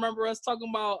remember us talking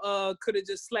about could have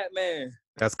just slapped man.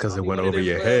 That's because it Only went one of over them,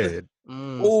 your head.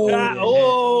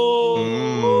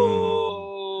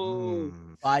 Oh.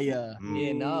 Fire.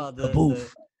 Yeah, no, The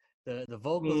booth. the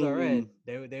vocals are in.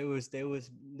 They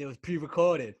was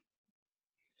pre-recorded.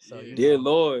 So you Dear know,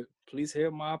 Lord, please hear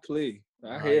my plea.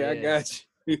 I yeah. got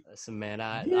you. listen, man,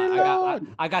 Lord.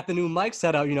 I got the new mic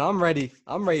set up. You know, I'm ready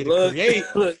to Look, create.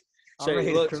 look, I'm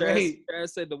ready to create. Chad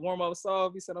said the warm-up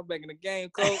song. He said, "I'm back in the game,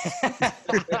 coach."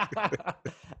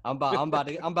 I'm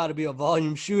about to be a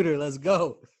volume shooter. Let's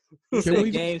go. He Can said,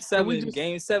 we game just- can we seven, just-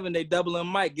 game 7, they doubling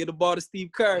Mike. Get the ball to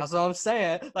Steve Kerr. That's what I'm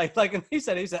saying. Like he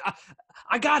said,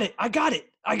 I got it.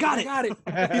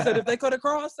 He said, if they cut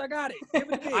across, I got it. Give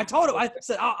it to me. I told him. I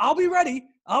said, I'll be ready.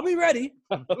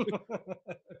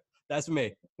 That's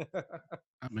me.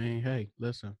 I mean, hey,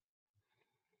 listen.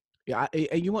 Yeah,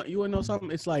 and you want to know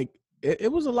something? It's like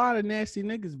it was a lot of nasty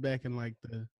niggas back in like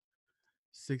the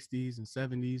 60s and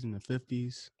 70s and the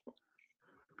 50s.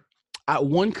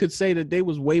 One could say that they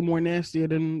was way more nastier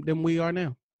than we are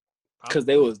now. Because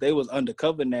they was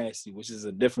undercover nasty, which is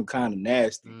a different kind of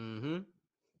nasty. Mm-hmm.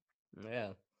 Yeah.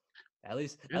 At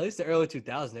least the early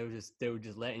 2000s, they were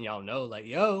just letting y'all know, like,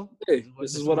 yo, Hey,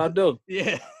 this is what I do.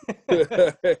 Yeah.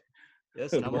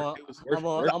 Listen, I'm on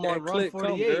run click, come,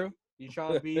 48. girl. You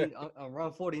trying to be on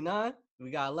run 49?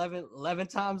 We got 11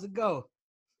 times to go.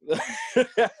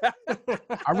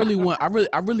 I really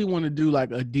want to do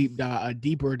like a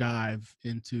deeper dive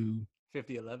into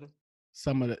 50-11.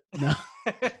 some of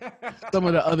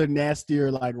the other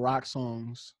nastier like rock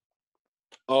songs.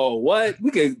 Oh, what? We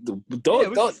could those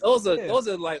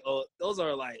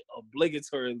are like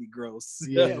obligatorily gross.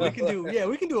 Yeah. we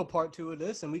can do a part 2 of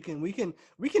this, and we can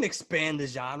expand the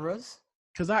genres.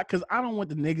 Cause I don't want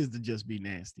the niggas to just be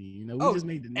nasty. You know, we just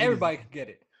made the niggas. Everybody can get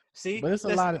it. See, But it's a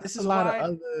lot of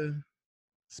other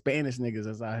Spanish niggas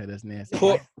that's out here that's nasty. They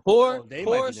might be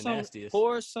the nastiest.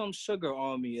 Pour some sugar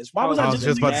on me. Why was I was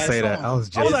just about to say that. Why was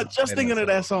I just thinking of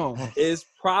that song? It's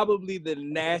probably the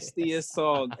nastiest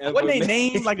song ever. Wasn't they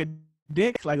made. named like a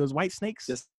dick? Like it was White Snakes?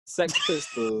 The Sex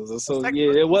Pistols. So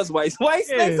yeah, it was White Snakes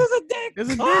is a dick. It's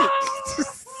a dick.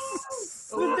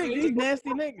 It's a dick. These nasty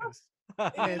niggas.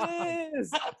 They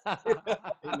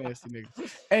nasty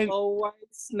niggas. And A white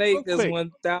snake real is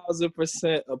quick.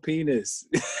 1000% a penis.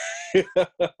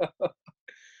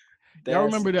 y'all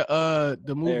remember the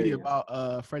movie hilarious.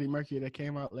 about Freddie Mercury that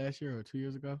came out last year or 2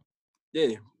 years ago?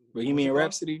 Yeah, Bohemian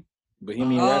Rhapsody.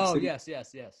 Bohemian Oh, Rhapsody.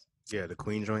 yes. Yeah, the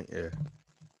Queen joint. Yeah.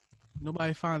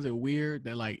 Nobody finds it weird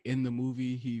that like in the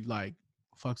movie he like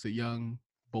fucks a young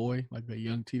boy, like a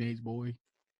young teenage boy.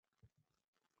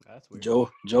 That's weird.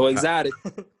 Joe Exotic.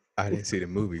 I didn't see the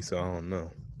movie, so I don't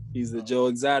know. He's the Joe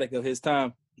Exotic of his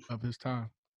time. Of his time.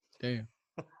 Damn.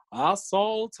 I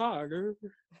saw Tiger.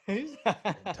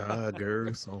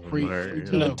 Tiger, so Free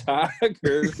Joe.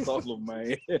 Tiger, solo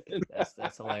man.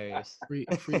 That's hilarious. Free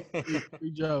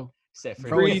Joe. Said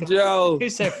Free Joe. He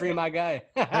said free my guy.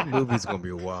 That movie's gonna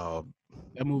be wild.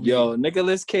 That movie. Yo,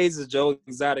 Nicolas Cage's Joe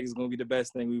Exotic is gonna be the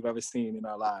best thing we've ever seen in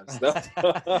our lives.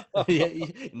 Yeah,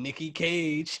 Nicky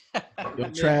Cage. Yo,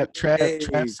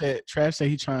 Trav said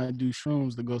he trying to do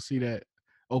shrooms to go see that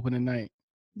opening night.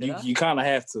 You kind of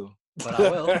have to. But I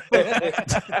will.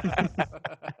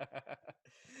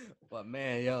 But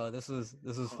man, yo, this was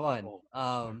fun.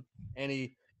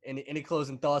 Any Any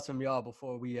closing thoughts from y'all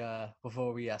before we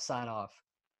sign off?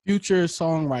 Future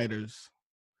songwriters,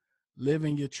 live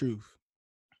in your truth.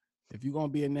 If you're gonna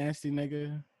be a nasty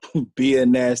nigga, Be a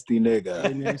nasty be nigga.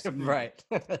 a nasty nigga. Right.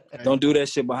 Don't do that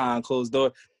shit behind closed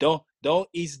door. Don't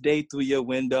each day through your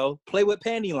window. Play with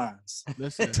panty lines.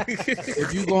 Listen,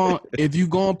 if you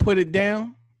gonna put it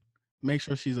down, make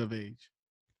sure she's of age.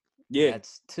 Yeah.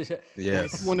 That's If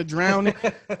Yes. you want to drown it,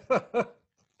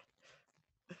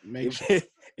 make sure.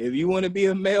 If you want to be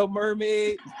a male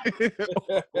mermaid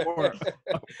or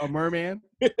a merman,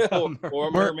 or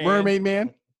a merman, mermaid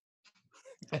man.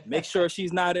 make sure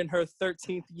she's not in her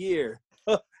 13th year.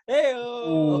 Hey,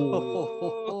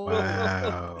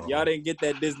 Wow. y'all didn't get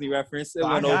that Disney reference. It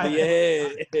I went got over it. your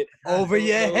head. Over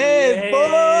your Over head,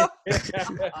 your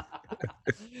boy.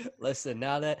 Listen,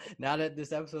 now that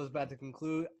this episode is about to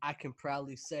conclude, I can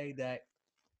proudly say that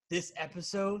this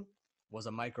episode was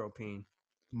a micro peen.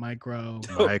 Micro.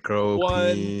 Micro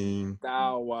One- peen.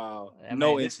 Oh, wow. I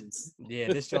No mean, this- inches. Yeah,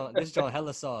 this joint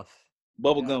hella soft.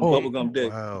 Bubblegum, Oh, bubblegum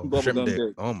dick. Wow. Bubblegum Shrimp dick.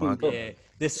 dick. Oh my god. Yeah,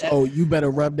 this So you better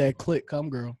rub that clit, come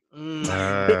girl.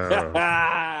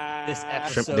 Wow. This Shrimp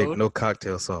episode, dick, no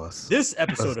cocktail sauce. this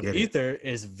episode of get it. Ether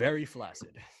is very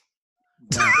flaccid.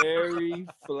 Very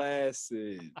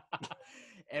flaccid.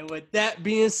 And with that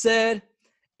being said,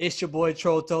 it's your boy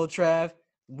Troto Trav.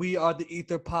 We are the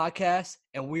Ether Podcast,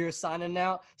 and we are signing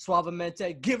out.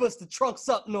 Suavemente, give us the trunks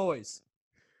up noise.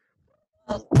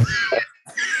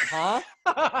 Huh?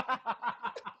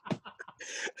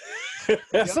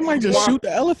 Somebody just shoot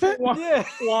the elephant. Yeah.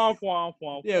 Womp, womp,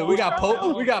 womp, Yeah, we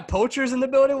got we got poachers in the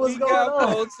building. What's We going got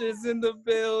on? poachers in the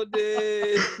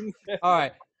building. All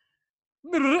right.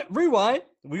 Rewind.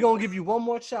 We're gonna give you one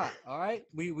more shot. All right.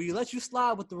 We let you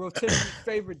slide with the rotisserie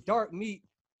favorite dark meat.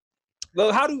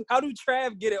 Look, how do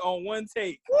Trav get it on one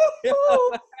take?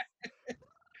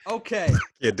 Okay.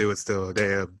 Can't do it still.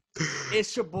 Damn.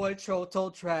 It's your boy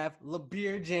Troto Trav,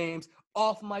 LeBeer James,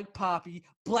 Off Mike Poppy,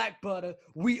 Black Butter.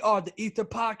 We are the Ether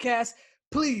Podcast.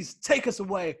 Please take us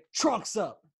away. Trunks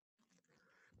up.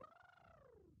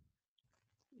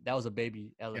 That was a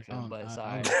baby elephant, but it's all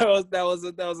right. That was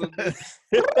a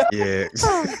Yeah.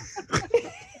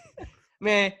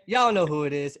 Man, y'all know who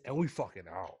it is, and we fucking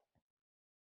out.